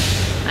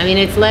 I mean,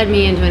 it's led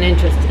me into an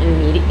interest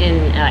in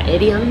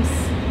idioms.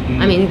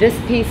 I mean, this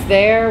piece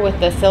there with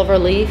the silver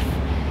leaf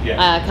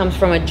comes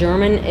from a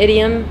German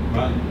idiom,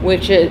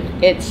 which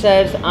it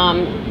says,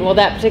 well,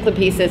 that particular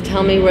piece says,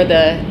 "Tell me where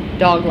the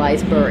dog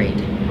lies buried,"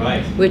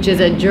 which is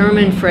a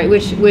German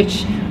phrase.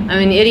 Which I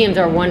mean, idioms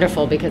are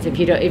wonderful because if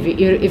you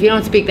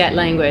don't speak that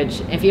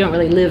language, if you don't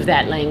really live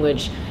that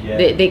language,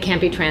 they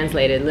can't be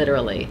translated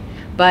literally.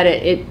 But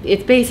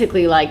it's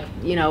basically like,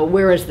 you know,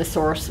 where is the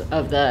source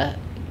of the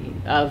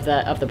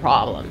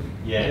problem?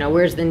 You know,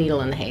 where's the needle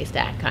in the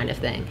haystack kind of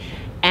thing.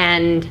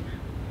 And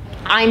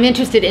I'm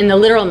interested in the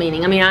literal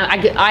meaning. I mean,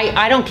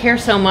 I don't care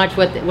so much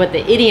what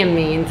the idiom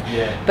means,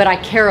 but I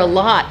care a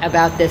lot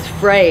about this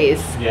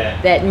phrase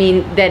that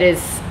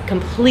is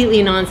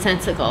completely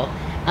nonsensical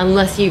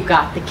unless you've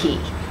got the key.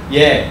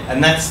 Yeah,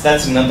 and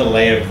that's another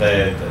layer of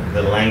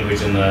the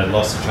language and the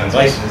loss of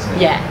translation, isn't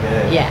it?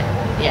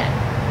 Yeah.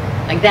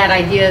 Like that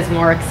idea is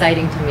more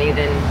exciting to me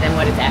than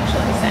what it's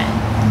actually saying.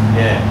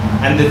 Yeah,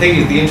 and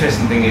the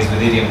interesting thing is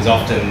with idioms,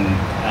 often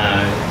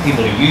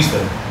people who use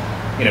them,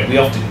 you know, we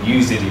often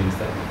use idioms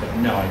that we've got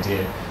no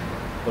idea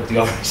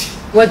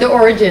what the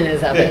origin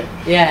is of it.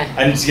 Yeah.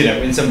 And you know,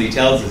 when somebody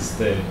tells us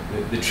the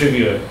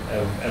trivia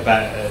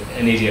about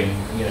an idiom,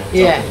 you know,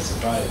 it's often a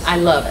surprise. I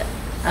love it.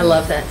 I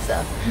love that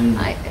stuff.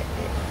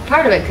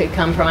 Part of it could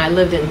come from, I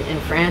lived in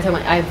France.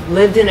 I've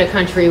lived in a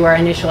country where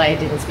initially I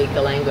didn't speak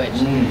the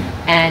language,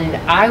 and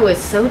I was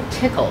so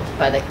tickled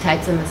by the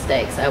types of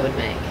mistakes I would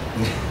make.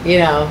 You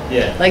know,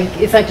 like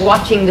it's like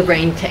watching the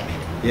brain tick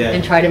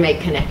and try to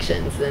make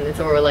connections, and it's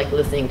sort of like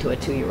listening to a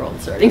 2-year-old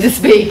starting to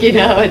speak. You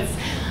know,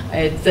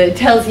 it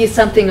tells you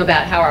something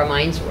about how our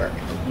minds work.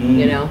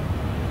 You know.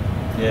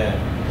 Yeah.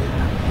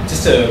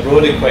 Just a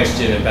broader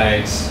question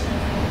about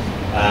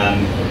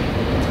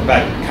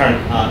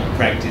current art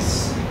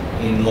practice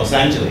in Los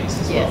Angeles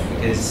as well,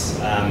 because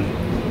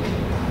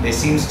there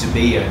seems to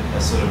be a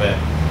sort of a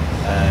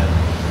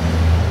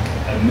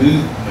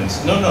movement,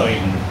 not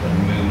even a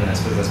movement, I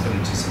suppose that's putting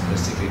it too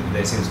simplistically, but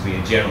there seems to be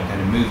a general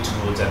kind of move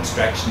towards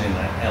abstraction in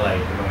LA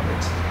at the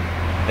moment.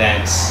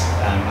 That's,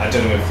 I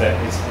don't know if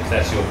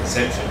that's your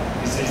perception.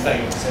 Is that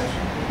your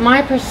perception?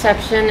 My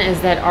perception is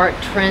that art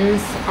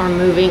trends are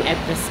moving at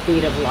the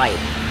speed of light.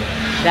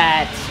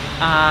 That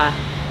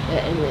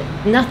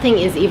nothing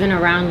is even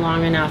around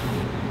long enough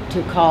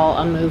to call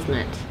a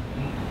movement.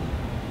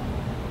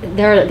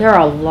 There are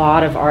a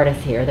lot of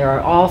artists here. There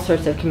are all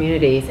sorts of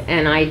communities,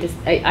 and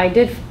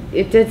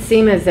it did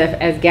seem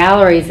as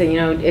galleries, you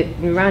know,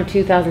 around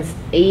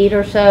 2008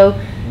 or so,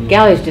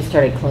 galleries just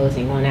started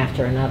closing one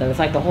after another. It was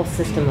like the whole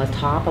system was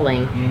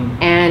toppling,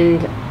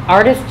 and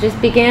artists just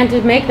began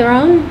to make their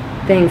own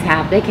things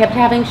happen. They kept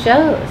having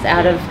shows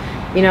out of,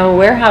 you know,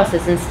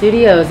 warehouses and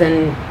studios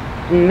and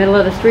in the middle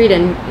of the street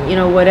and, you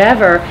know,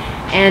 whatever.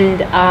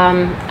 And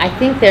I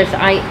think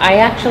I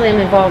actually am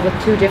involved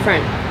with 2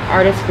 different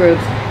artist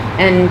groups,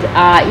 and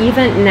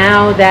even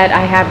now that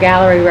I have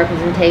gallery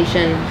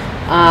representation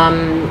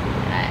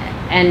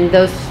and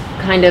those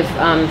kind of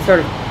sort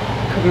of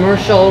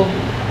commercial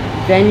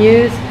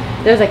venues,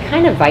 there's a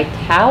kind of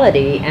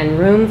vitality and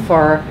room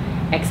for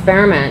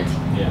experiment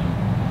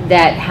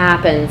that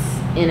happens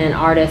in an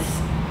artist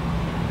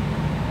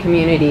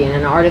community, in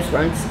an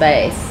artist-run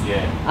space.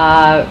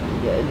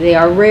 They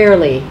are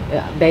rarely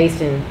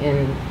based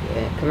in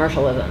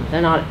commercialism.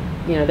 They're not,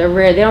 you know, they're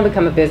rare. They don't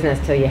become a business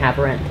till you have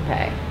rent to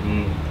pay.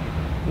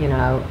 You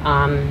know,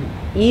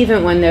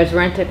 even when there's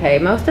rent to pay,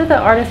 most of the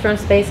artist-run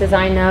spaces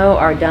I know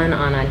are done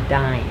on a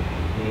dime,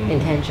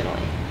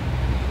 intentionally.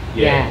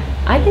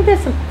 I think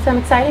there's some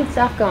exciting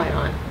stuff going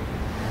on.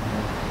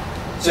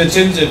 So in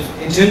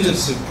terms of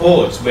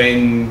support,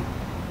 when,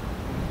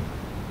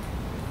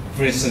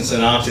 for instance,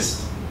 an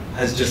artist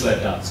has just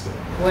left art school,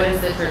 what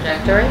is the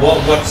trajectory? What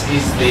are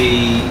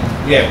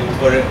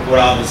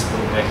the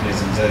support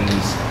mechanisms, and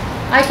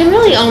I can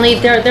really only,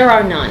 there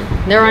are none.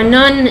 There are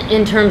none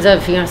in terms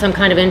of, some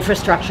kind of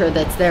infrastructure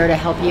that's there to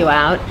help you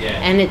out. Yeah.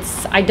 And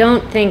I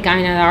don't think,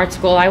 I know art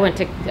school, I went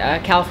to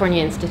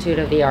California Institute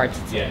of the Arts.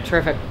 It's a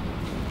terrific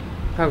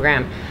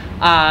program.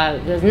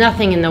 There's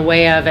nothing in the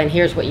way of, and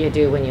here's what you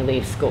do when you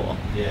leave school.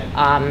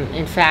 Yeah.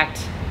 In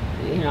fact,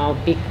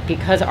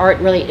 because art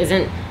really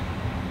isn't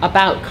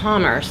about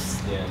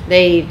commerce,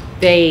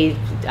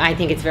 I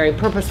think it's very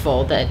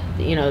purposeful that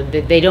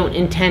that they don't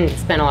intend to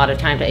spend a lot of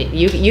time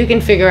you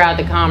can figure out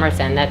the commerce,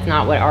 and that's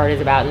not what art is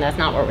about, and that's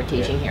not what we're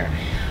teaching here.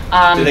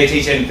 Do they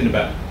teach anything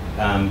about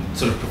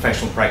sort of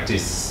professional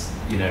practice,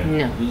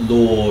 No.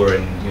 law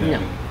and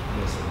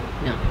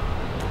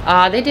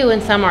No. They do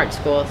in some art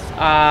schools.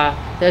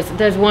 There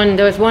was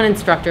one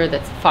instructor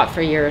that's fought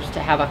for years to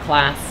have a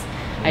class.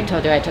 I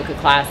told you I took a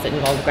class that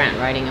involved grant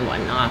writing and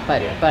whatnot,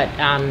 but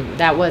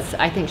that was,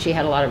 I think she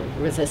had a lot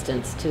of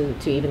resistance to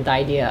even the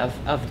idea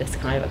of this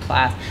kind of a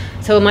class.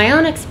 So in my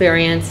own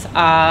experience,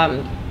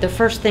 the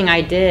first thing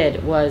I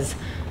did was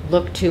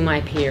look to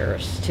my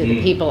peers, to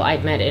the people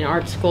I'd met in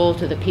art school,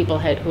 to the people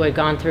who had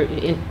gone through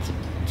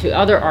to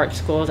other art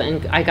schools,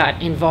 and I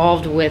got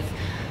involved with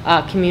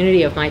a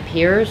community of my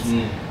peers.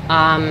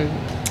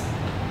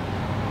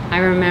 I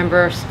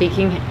remember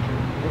speaking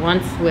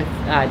once with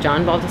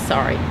John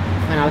Baldessari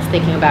when I was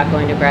thinking about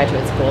going to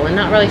graduate school, and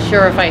not really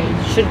sure if I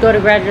should go to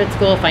graduate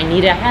school, if I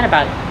need it. I had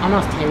about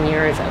almost 10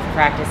 years of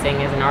practicing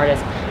as an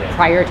artist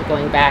prior to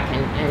going back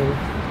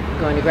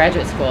and going to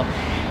graduate school.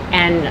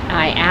 And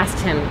I asked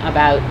him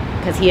about,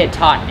 because he had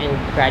taught in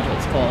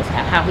graduate schools,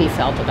 how he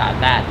felt about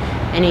that.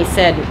 And he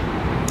said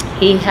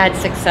he had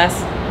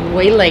success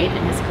way late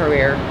in his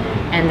career,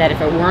 and that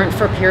if it weren't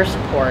for peer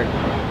support,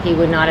 he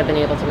would not have been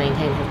able to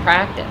maintain his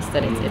practice.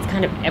 That it's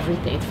kind of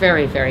everything. It's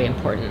very, very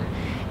important.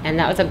 And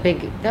that was a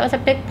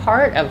big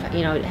part of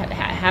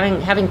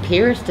having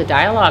peers to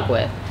dialogue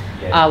with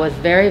was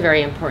very,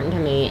 very important to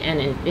me,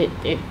 and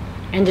it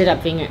ended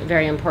up being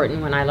very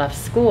important when I left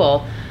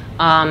school.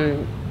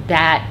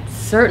 That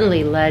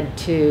certainly led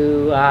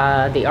to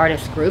the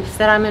artist groups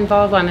that I'm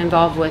involved with. I'm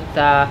involved with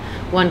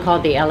one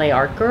called the LA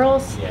Art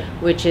Girls,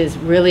 which is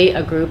really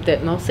a group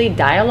that mostly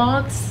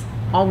dialogues,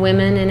 all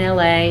women in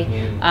LA,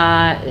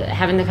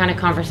 having the kind of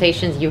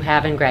conversations you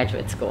have in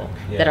graduate school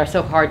that are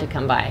so hard to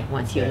come by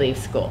once you leave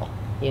school.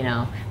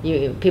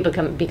 People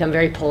become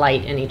very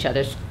polite in each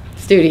other's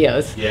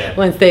studios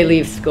once they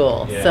leave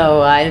school.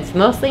 So it's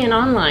mostly an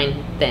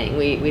online thing.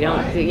 We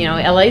don't,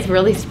 LA's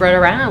really spread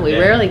around. We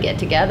rarely get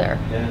together.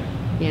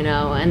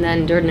 And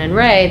then Durden and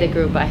Ray, the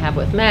group I have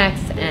with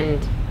Max and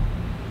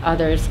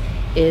others,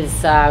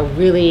 is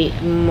really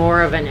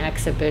more of an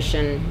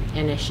exhibition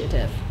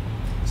initiative.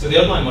 So the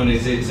online one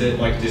is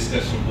like a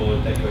discussion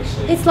board that you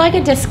actually... It's like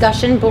a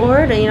discussion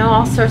board.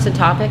 All sorts of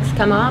topics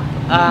come up.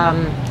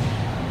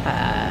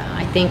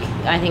 I think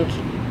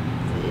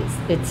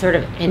it sort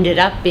of ended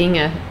up being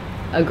a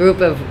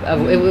group of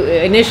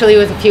initially it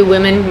was a few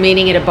women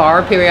meeting at a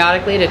bar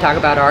periodically to talk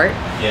about art.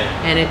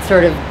 And it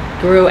sort of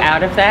grew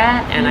out of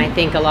that, and I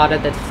think a lot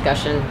of the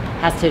discussion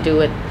has to do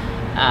with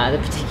the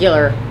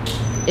particular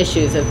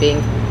issues of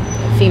being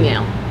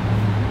female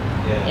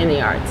in the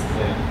arts.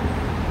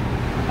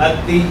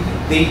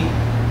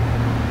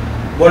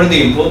 One of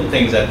the important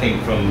things I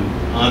think from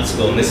art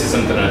school, and this is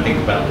something I think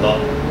about a lot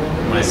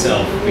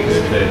myself because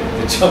of the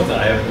job that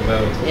I have at the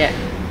moment.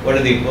 One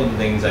of the important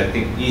things I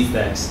think is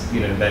that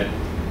that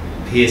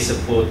peer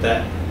support.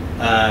 That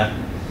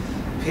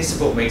peer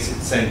support makes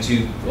it sound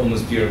too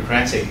almost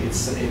bureaucratic.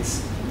 It's the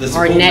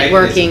support or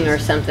networking or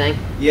something.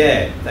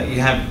 That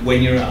you have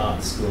when you're at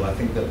art school. I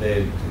think that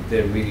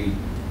they're really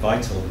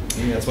vital.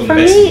 That's one of the For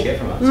best me, you get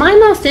from art school. My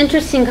most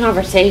interesting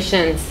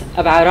conversations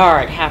about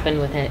art happen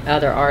with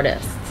other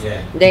artists.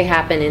 They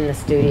happen in the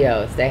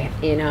studios.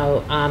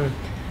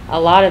 A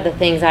lot of the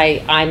things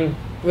I'm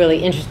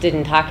really interested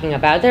in talking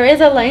about. There is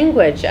a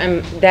language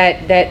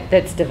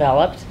that's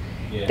developed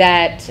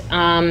that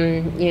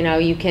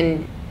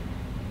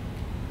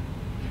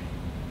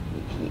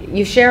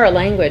you share a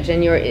language,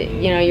 and you're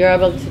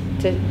able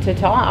to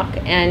talk,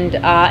 and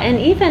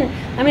even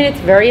it's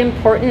very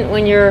important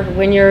when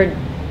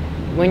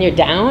you're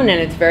down,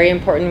 and it's very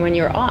important when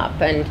you're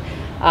up, and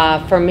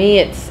for me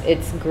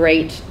it's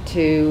great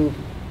to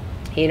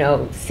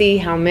see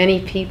how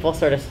many people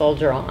sort of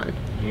soldier on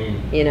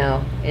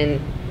in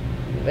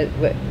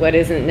what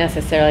isn't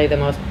necessarily the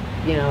most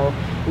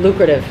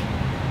lucrative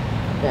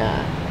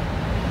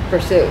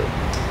pursuit.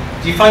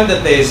 Do you find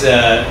that there's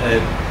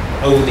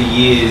over the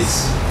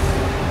years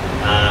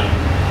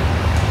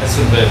a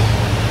sort of a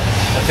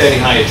fairly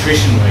high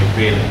attrition rate,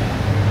 really,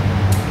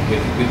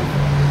 with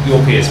your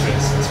peers, for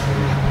instance?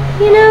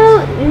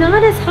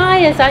 Not as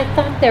high as I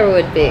thought there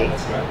would be.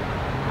 That's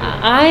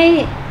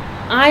right.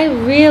 I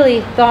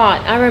really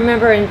thought, I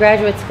remember in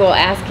graduate school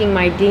asking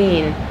my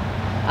dean,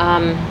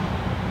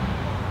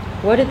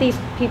 what do these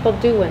people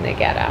do when they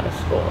get out of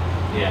school?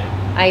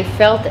 I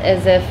felt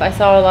as if I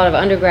saw a lot of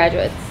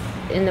undergraduates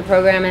in the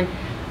program, and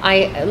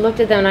I looked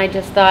at them and I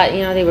just thought,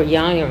 they were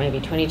young, or maybe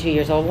 22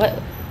 years old.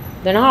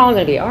 They're not all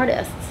going to be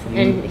artists.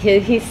 and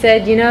he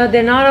said, you know,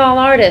 they're not all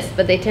artists,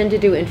 but they tend to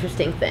do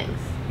interesting things.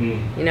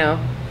 You know,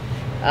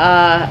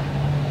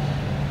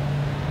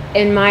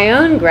 in my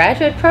own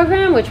graduate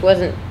program, which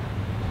wasn't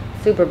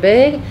super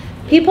big,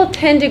 people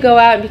tend to go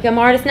out and become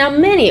artists. Now,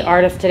 many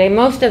artists today,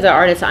 most of the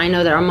artists I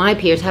know that are my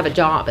peers have a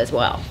job as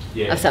well,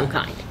 of some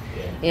kind.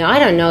 You know, I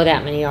don't know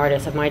that many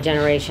artists of my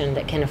generation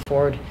that can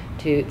afford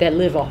to, that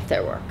live off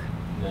their work,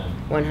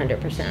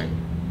 100%.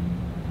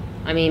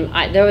 I mean,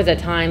 there was a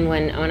time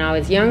when I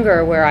was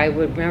younger where I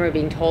would remember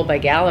being told by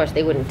galleries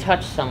they wouldn't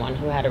touch someone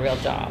who had a real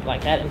job.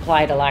 Like, that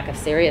implied a lack of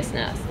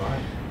seriousness.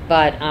 Right.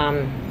 But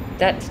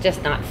that's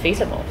just not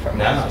feasible for me.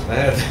 No,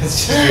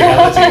 that's just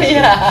reality.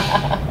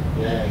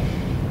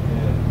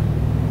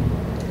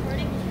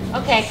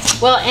 Okay.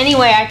 Well,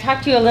 anyway, I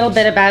talked to you a little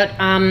bit about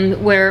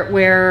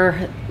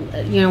where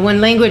you know, when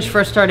language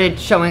first started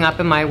showing up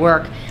in my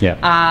work.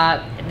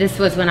 This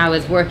was when I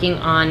was working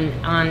on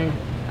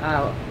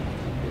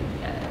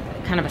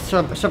kind of a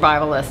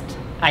survivalist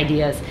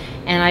ideas,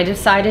 and I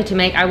decided to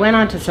make. I went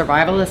onto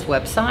survivalist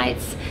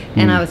websites,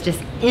 and I was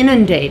just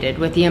inundated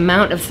with the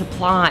amount of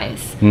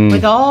supplies,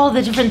 with all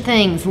the different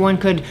things one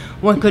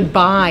could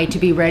buy to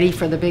be ready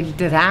for the big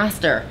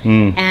disaster.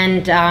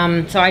 And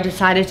so I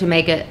decided to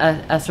make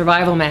a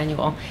survival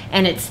manual,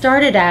 and it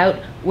started out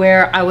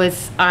where I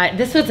was.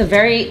 This was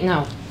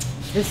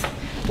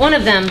one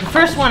of them. The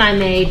first one I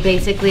made,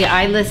 basically,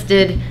 I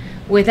listed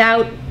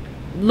without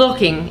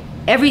looking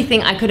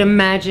everything I could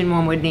imagine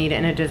one would need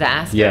in a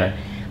disaster.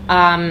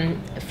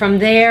 From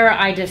there,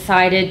 I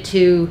decided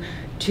to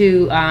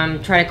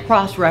try to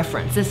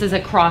cross-reference. This is a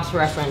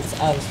cross-reference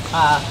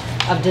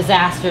of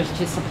disasters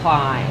to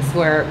supplies,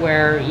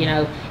 where you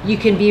know, you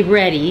can be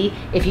ready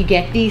if you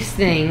get these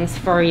things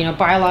for, you know,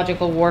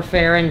 biological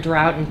warfare and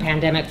drought and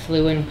pandemic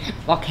flu and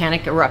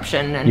volcanic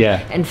eruption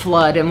and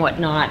flood and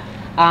whatnot.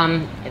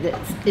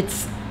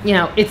 It's you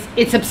know,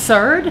 it's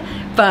absurd,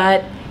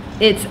 but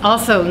it's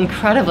also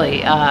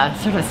incredibly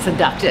sort of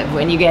seductive.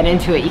 When you get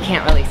into it, you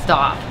can't really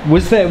stop.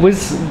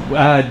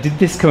 Did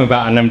this come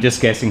about, and I'm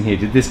just guessing here,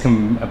 did this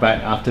come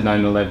about after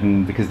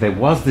 9/11? Because there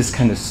was this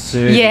kind of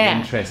surge of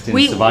interest in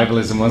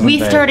survivalism, wasn't there?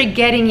 We started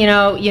getting,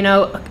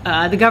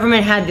 the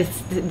government had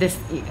this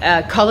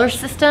color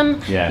system.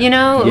 You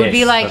know, it would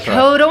be like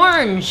code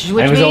orange,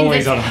 which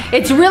means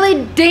it's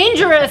really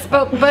dangerous,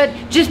 but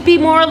just be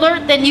more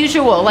alert than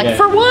usual. Like,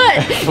 for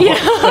what? You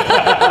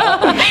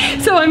know?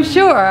 So I'm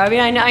sure. I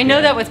mean, I know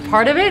that was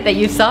part of it, that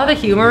you saw the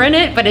humor in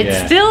it, but it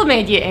still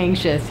made you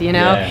anxious, you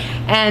know.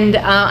 And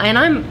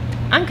I'm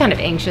kind of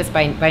anxious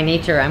by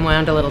nature. I'm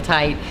wound a little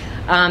tight.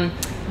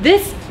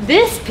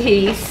 This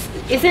piece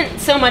isn't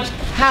so much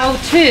how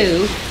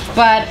to,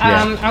 but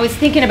I was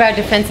thinking about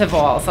defensive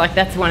walls. Like,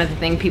 that's one of the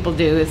things people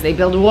do, is they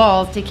build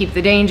walls to keep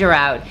the danger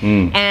out.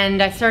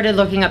 And I started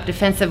looking up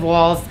defensive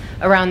walls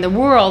around the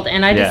world,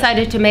 and I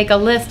decided to make a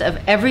list of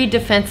every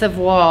defensive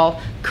wall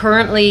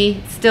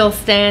currently still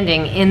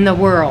standing in the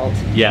world.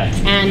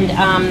 And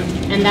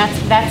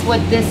that's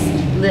what this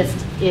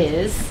list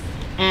is.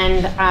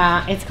 And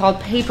it's called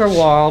paper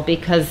wall,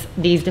 because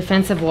these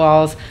defensive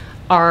walls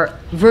are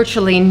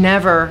virtually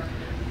never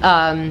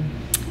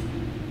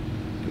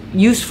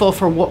useful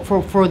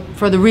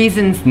for the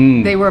reasons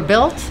they were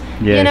built.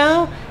 You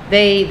know,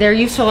 they're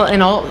useful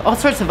in all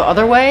sorts of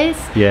other ways.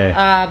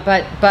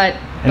 But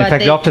in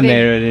fact, often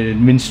they're an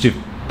administrative,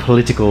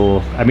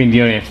 political. I mean,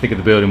 you don't have to think of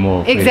the building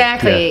wall.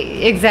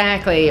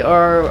 Exactly.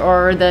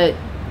 Or the,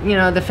 you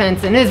know, the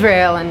fence in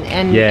Israel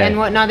and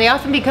whatnot. They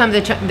often become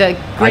the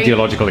great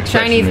ideological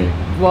Chinese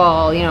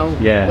wall. You know,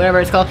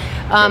 whatever it's called.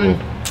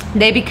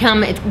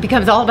 It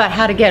becomes all about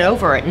how to get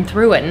over it and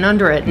through it and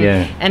under it.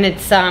 And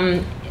it's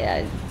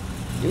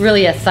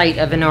really a site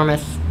of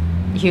enormous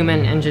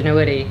human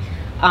ingenuity.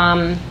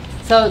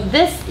 So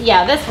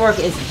this work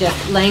is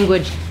just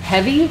language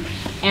heavy.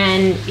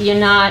 And you're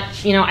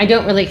not, you know, I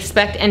don't really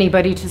expect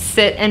anybody to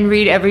sit and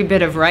read every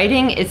bit of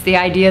writing. It's the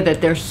idea that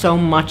there's so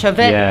much of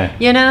it,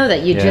 you know,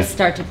 that you just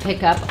start to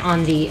pick up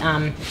on the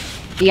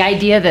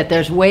idea that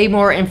there's way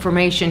more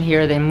information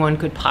here than one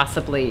could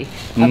possibly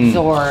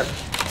absorb.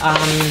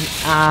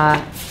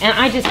 And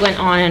I just went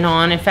on and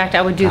on. In fact,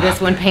 I would do this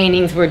when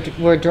paintings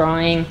were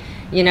drawing.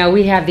 You know,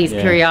 we have these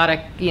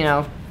periodic, you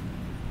know,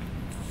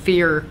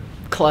 fear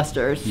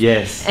clusters.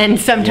 And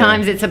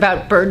sometimes it's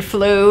about bird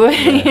flu,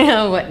 you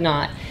know,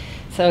 whatnot.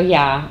 So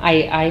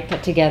I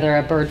put together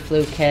a bird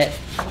flu kit,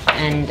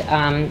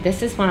 and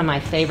this is one of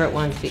my favorite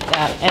ones.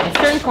 At a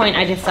certain point,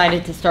 I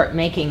decided to start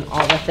making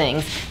all the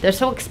things. They're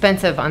so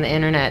expensive on the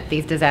internet,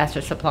 these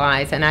disaster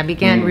supplies, and I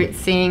began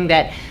seeing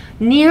that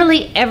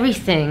nearly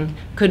everything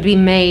could be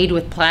made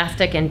with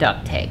plastic and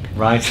duct tape.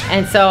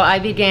 And so I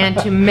began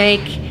to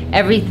make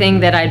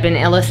everything that I'd been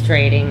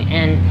illustrating,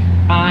 and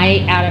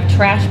out of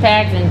trash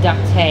bags and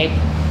duct tape,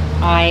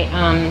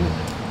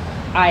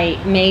 I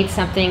made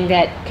something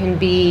that can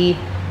be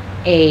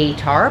a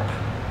tarp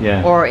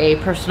or a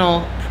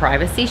personal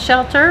privacy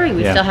shelter.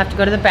 We still have to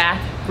go to the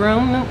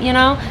bathroom, you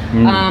know,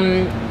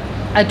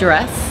 a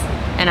dress,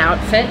 an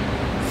outfit.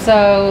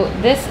 So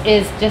this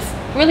is just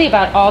really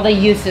about all the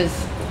uses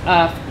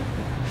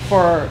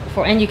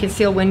and you can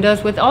seal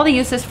windows with all the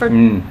uses for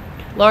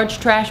large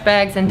trash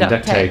bags and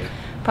duct tape.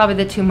 Probably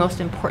the two most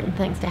important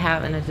things to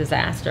have in a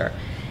disaster.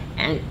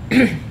 And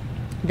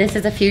this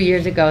is a few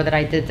years ago that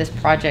I did this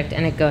project,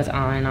 and it goes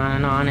on and on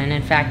and on. And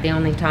in fact, the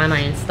only time I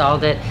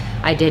installed it,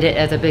 I did it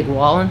as a big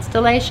wall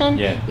installation.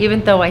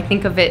 Even though I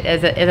think of it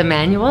as a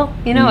manual,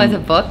 you know, as a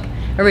book.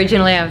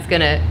 Originally, I was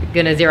gonna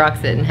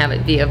Xerox it and have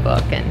it be a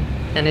book,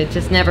 and it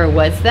just never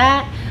was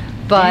that.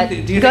 But do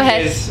you go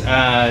think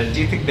ahead. Do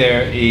you think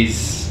there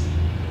is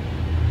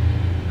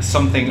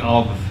something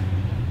of,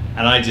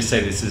 and I just say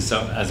this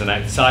as an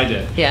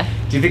outsider,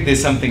 do you think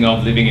there's something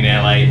of living in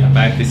LA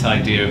about this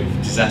idea of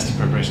disaster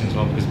preparation as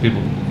well? Because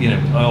people, you know,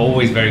 are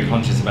always very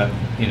conscious about,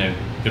 you know,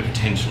 the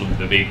potential of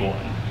the big one.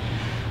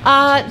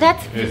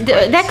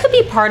 That could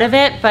be part of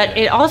it, but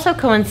it also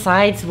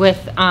coincides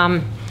with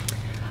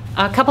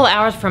a couple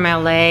hours from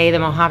LA, the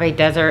Mojave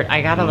Desert.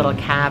 I got a little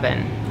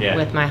cabin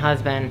with my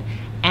husband,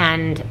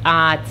 and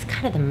it's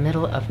kind of the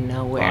middle of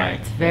nowhere.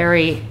 It's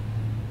very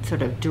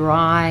sort of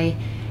dry,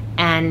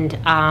 and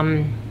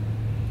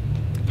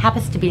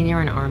happens to be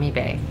near an army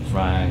base.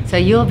 So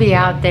you'll be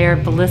out there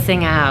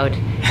blissing out,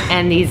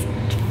 and these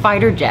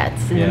fighter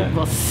jets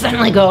will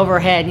suddenly go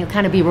overhead, and you'll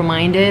kind of be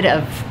reminded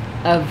of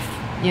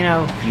you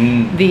know,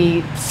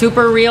 the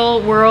super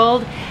real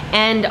world.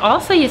 And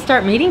also you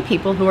start meeting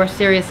people who are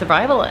serious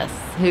survivalists,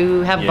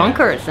 who have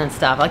bunkers and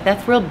stuff. Like,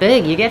 that's real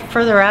big. You get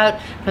further out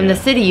from the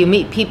city, you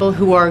meet people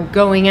who are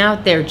going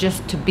out there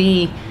just to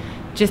be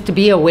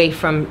away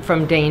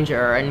from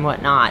danger and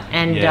whatnot.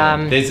 And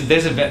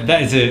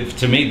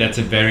to me, that's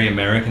a very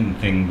American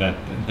thing that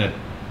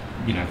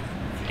you know,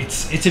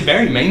 it's a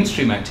very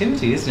mainstream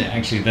activity, isn't it?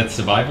 Actually, that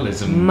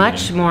survivalism.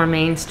 Much more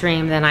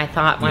mainstream than I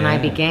thought when I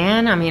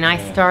began. I mean, I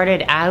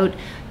started out,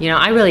 you know,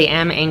 I really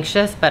am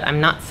anxious, but I'm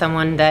not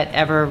someone that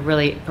ever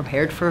really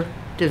prepared for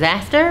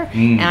disaster.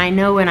 And I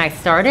know when I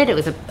started, it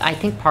was I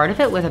think part of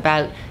it was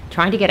about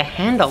trying to get a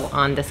handle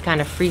on this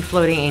kind of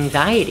free-floating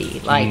anxiety,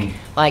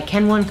 like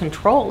can one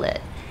control it?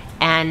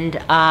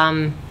 And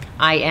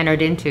I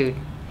entered into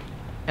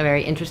a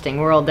very interesting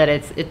world that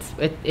it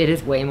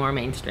is way more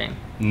mainstream.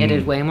 It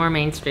is way more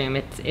mainstream.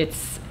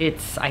 It's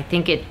I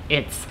think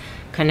it's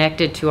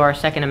connected to our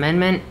Second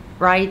Amendment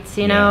rights.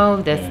 You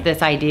know,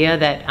 this idea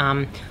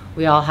that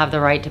we all have the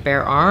right to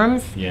bear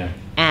arms.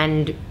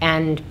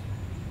 And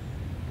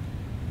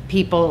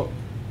people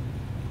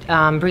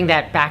bring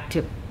that back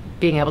to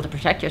being able to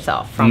protect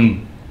yourself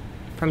from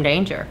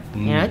danger.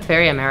 You know, it's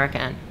very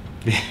American.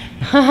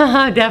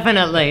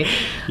 Definitely.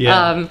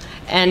 And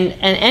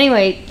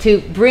anyway, to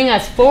bring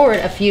us forward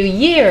a few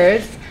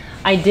years,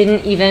 I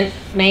didn't even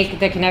make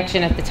the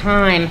connection at the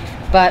time,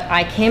 but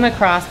I came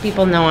across,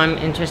 people know I'm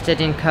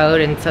interested in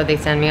code, and so they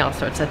send me all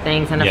sorts of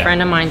things. And a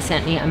friend of mine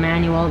sent me a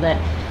manual that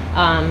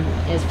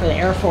is for the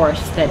Air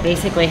Force that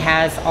basically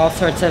has all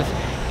sorts of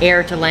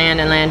air to land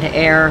and land to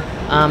air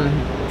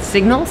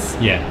signals.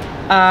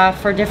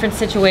 For different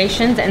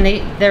situations, and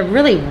they're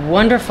really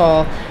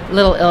wonderful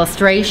little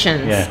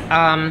illustrations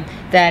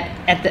that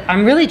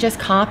I'm really just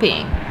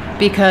copying,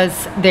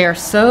 because they're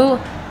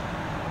so,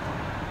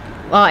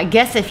 well, I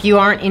guess if you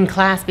aren't in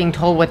class being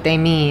told what they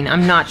mean,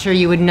 I'm not sure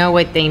you would know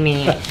what they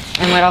mean.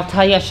 And what I'll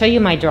tell you, I'll show you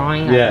my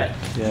drawing of it,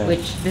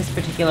 which this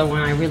particular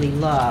one I really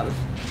love,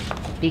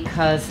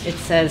 because it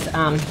says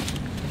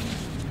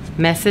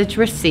message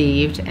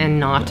received and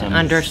not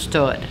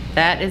understood.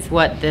 That is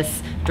what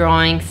this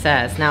drawing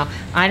says. Now,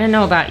 I don't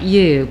know about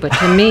you, but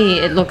to me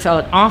it looks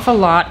an awful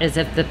lot as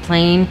if the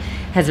plane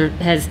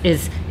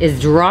is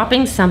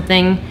dropping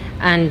something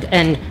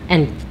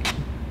and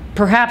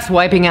perhaps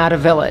wiping out a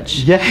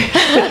village.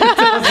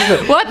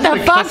 What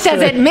the fuck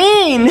does it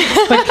mean?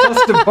 Like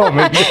cluster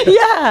bombing.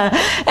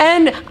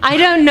 And I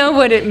don't know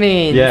what it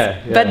means.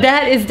 But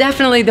that is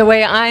definitely the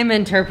way I'm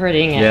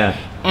interpreting it.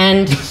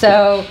 And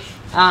so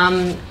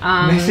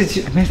message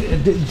you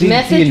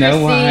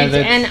know received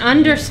and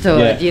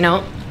understood. You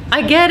know,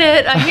 I get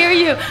it. I hear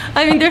you.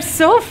 I mean, they're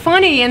so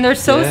funny and they're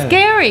so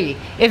scary.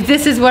 If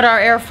this is what our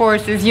Air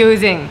Force is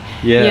using,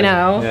 you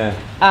know.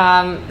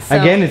 So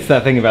again, it's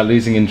that thing about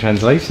losing in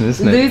translation,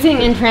 isn't it?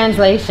 Losing in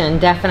translation,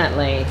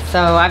 definitely.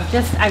 So I've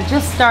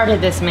just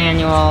started this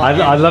manual.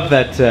 I love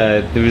that.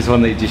 There was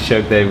one that you just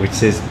showed there, which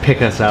says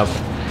 "Pick us up."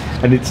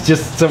 And it's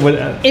just someone.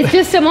 It's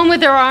just someone with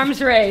their arms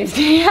raised.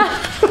 It's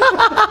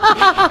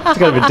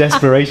kind of a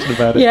desperation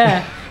about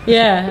it.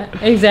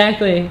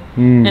 Exactly.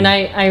 And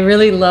I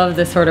really love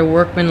the sort of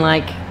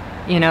workmanlike,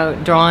 you know,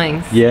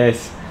 drawings.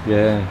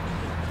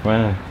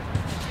 Wow.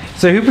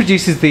 So who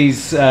produces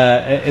these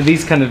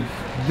kind of?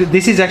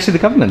 This is actually the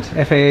government,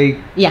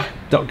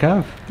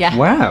 FAA.gov.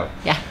 Wow.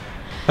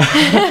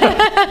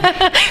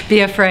 Be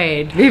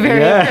afraid. Be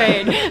very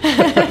afraid.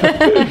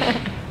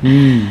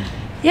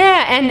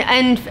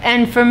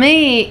 And for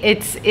me,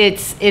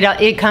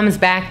 it comes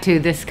back to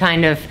this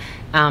kind of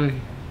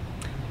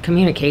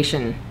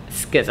communication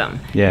schism,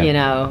 you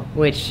know,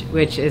 which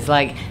is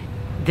like,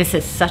 this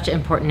is such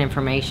important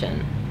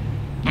information,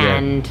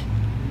 and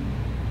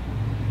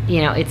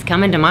you know, it's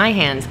come into my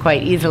hands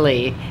quite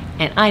easily,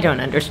 and I don't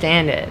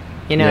understand it,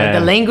 You know, Yeah.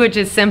 the language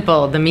is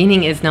simple, the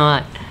meaning is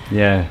not.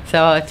 Yeah.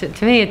 So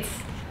to me, it's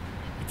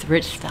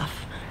rich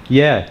stuff.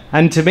 Yeah,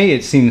 and to me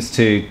it seems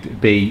to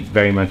be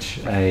very much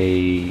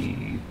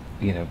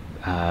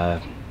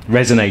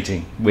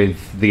resonating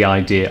with the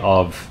idea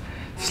of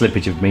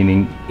slippage of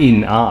meaning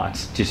in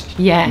art, just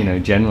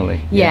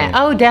generally. Yeah.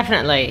 Oh,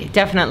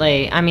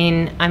 definitely. I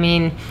mean,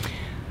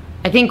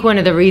 I think one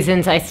of the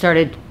reasons I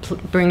started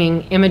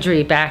bringing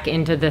imagery back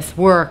into this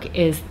work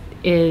is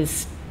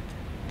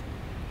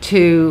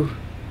to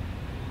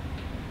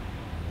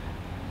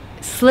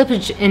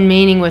slippage in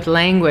meaning with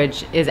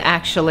language is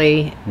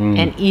actually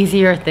an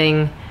easier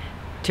thing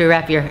to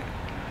wrap your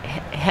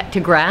to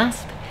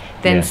grasp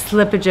than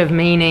slippage of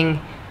meaning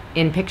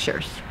in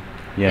pictures,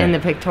 in the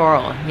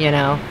pictorial,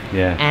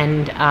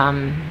 and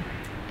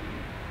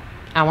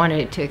I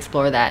wanted to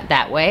explore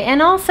that way,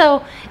 and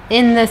also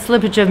in the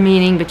slippage of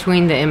meaning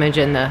between the image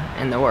and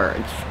the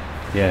words.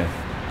 Yeah,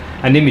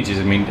 and images,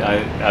 I mean,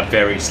 are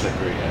very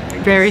slippery, I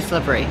think. Very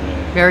slippery.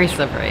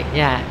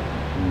 Yeah.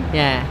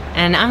 Yeah,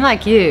 and I'm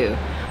like you.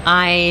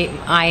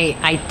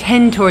 I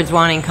tend towards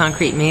wanting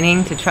concrete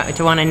meaning,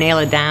 to want to nail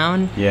it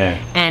down. Yeah.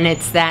 And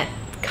it's that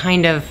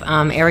kind of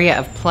area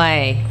of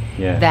play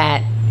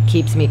that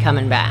keeps me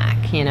coming back.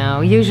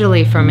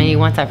 Usually for me,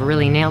 once I've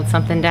really nailed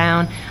something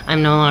down,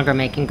 I'm no longer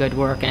making good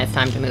work, and it's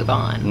time to move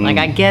on. Like,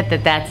 I get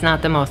that that's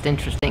not the most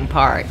interesting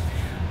part,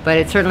 but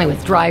it's certainly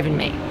what's driving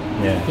me.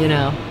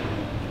 Yeah.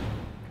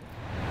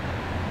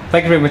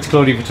 Thank you very much,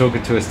 Claudia, for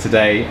talking to us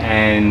today,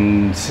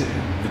 and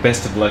the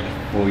best of luck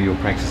for your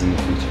practice in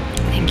the future.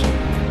 Thank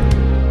you.